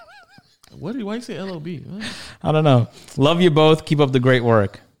 Why you say LOB? What? I don't know. Love you both. Keep up the great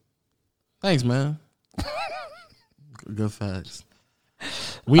work. Thanks, man. Good facts.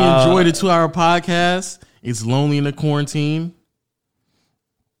 We enjoy the 2-hour podcast. It's lonely in the quarantine.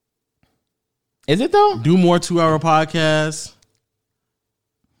 Is it though? Do more 2-hour podcasts.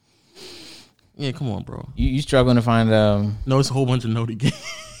 Yeah, come on, bro. You struggling to find No, it's a whole bunch of Noti games.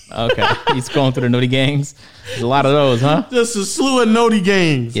 okay. He's going through the Noti gangs. There's a lot of those, huh? Just a slew of Noti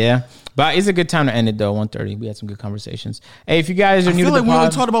games. Yeah. But it's a good time to end it though. 1:30. We had some good conversations. Hey, if you guys are I new feel to like the we only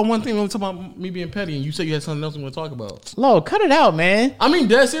pod, talked about one thing. We only talked about me being petty, and you said you had something else we want to talk about. Lo, cut it out, man. I mean,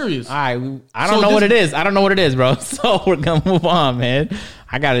 dead serious. All right, I So don't know this- what it is. I don't know what it is, bro. So we're gonna move on, man.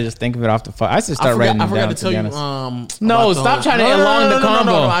 I gotta just think of it off the phone. I should start writing it I down. forgot to tell be you. honest. No, stop trying to elong the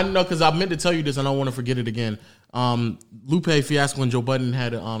combo. No, I know because I meant to tell you this, and I don't want to forget it again. Lupe Fiasco and Joe Budden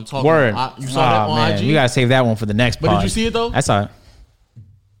had a talk. Word. You saw that on man. IG. You gotta save that one for the next But pod. did you see it though? I saw it.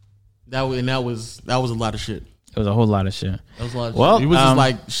 That was a lot of shit. It was a whole lot of shit. That was a lot of Well, shit. It was just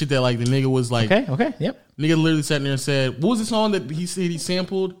like shit that like the nigga was like. Okay. Yep. Nigga literally sat there and said, "What was the song that he said he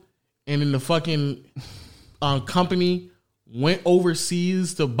sampled?" And then the fucking company went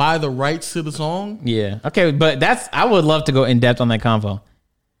overseas to buy the rights to the song. Yeah. Okay, but I would love to go in depth on that convo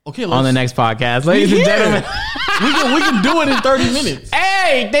Okay, on the next podcast, ladies and Yeah. gentlemen. we can do it in 30 minutes.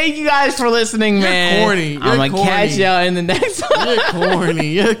 Hey, thank you guys for listening, man. corny. You're I'm gonna corny. catch y'all in the next one. You're corny.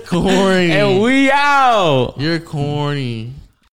 You're corny. And we out. You're corny.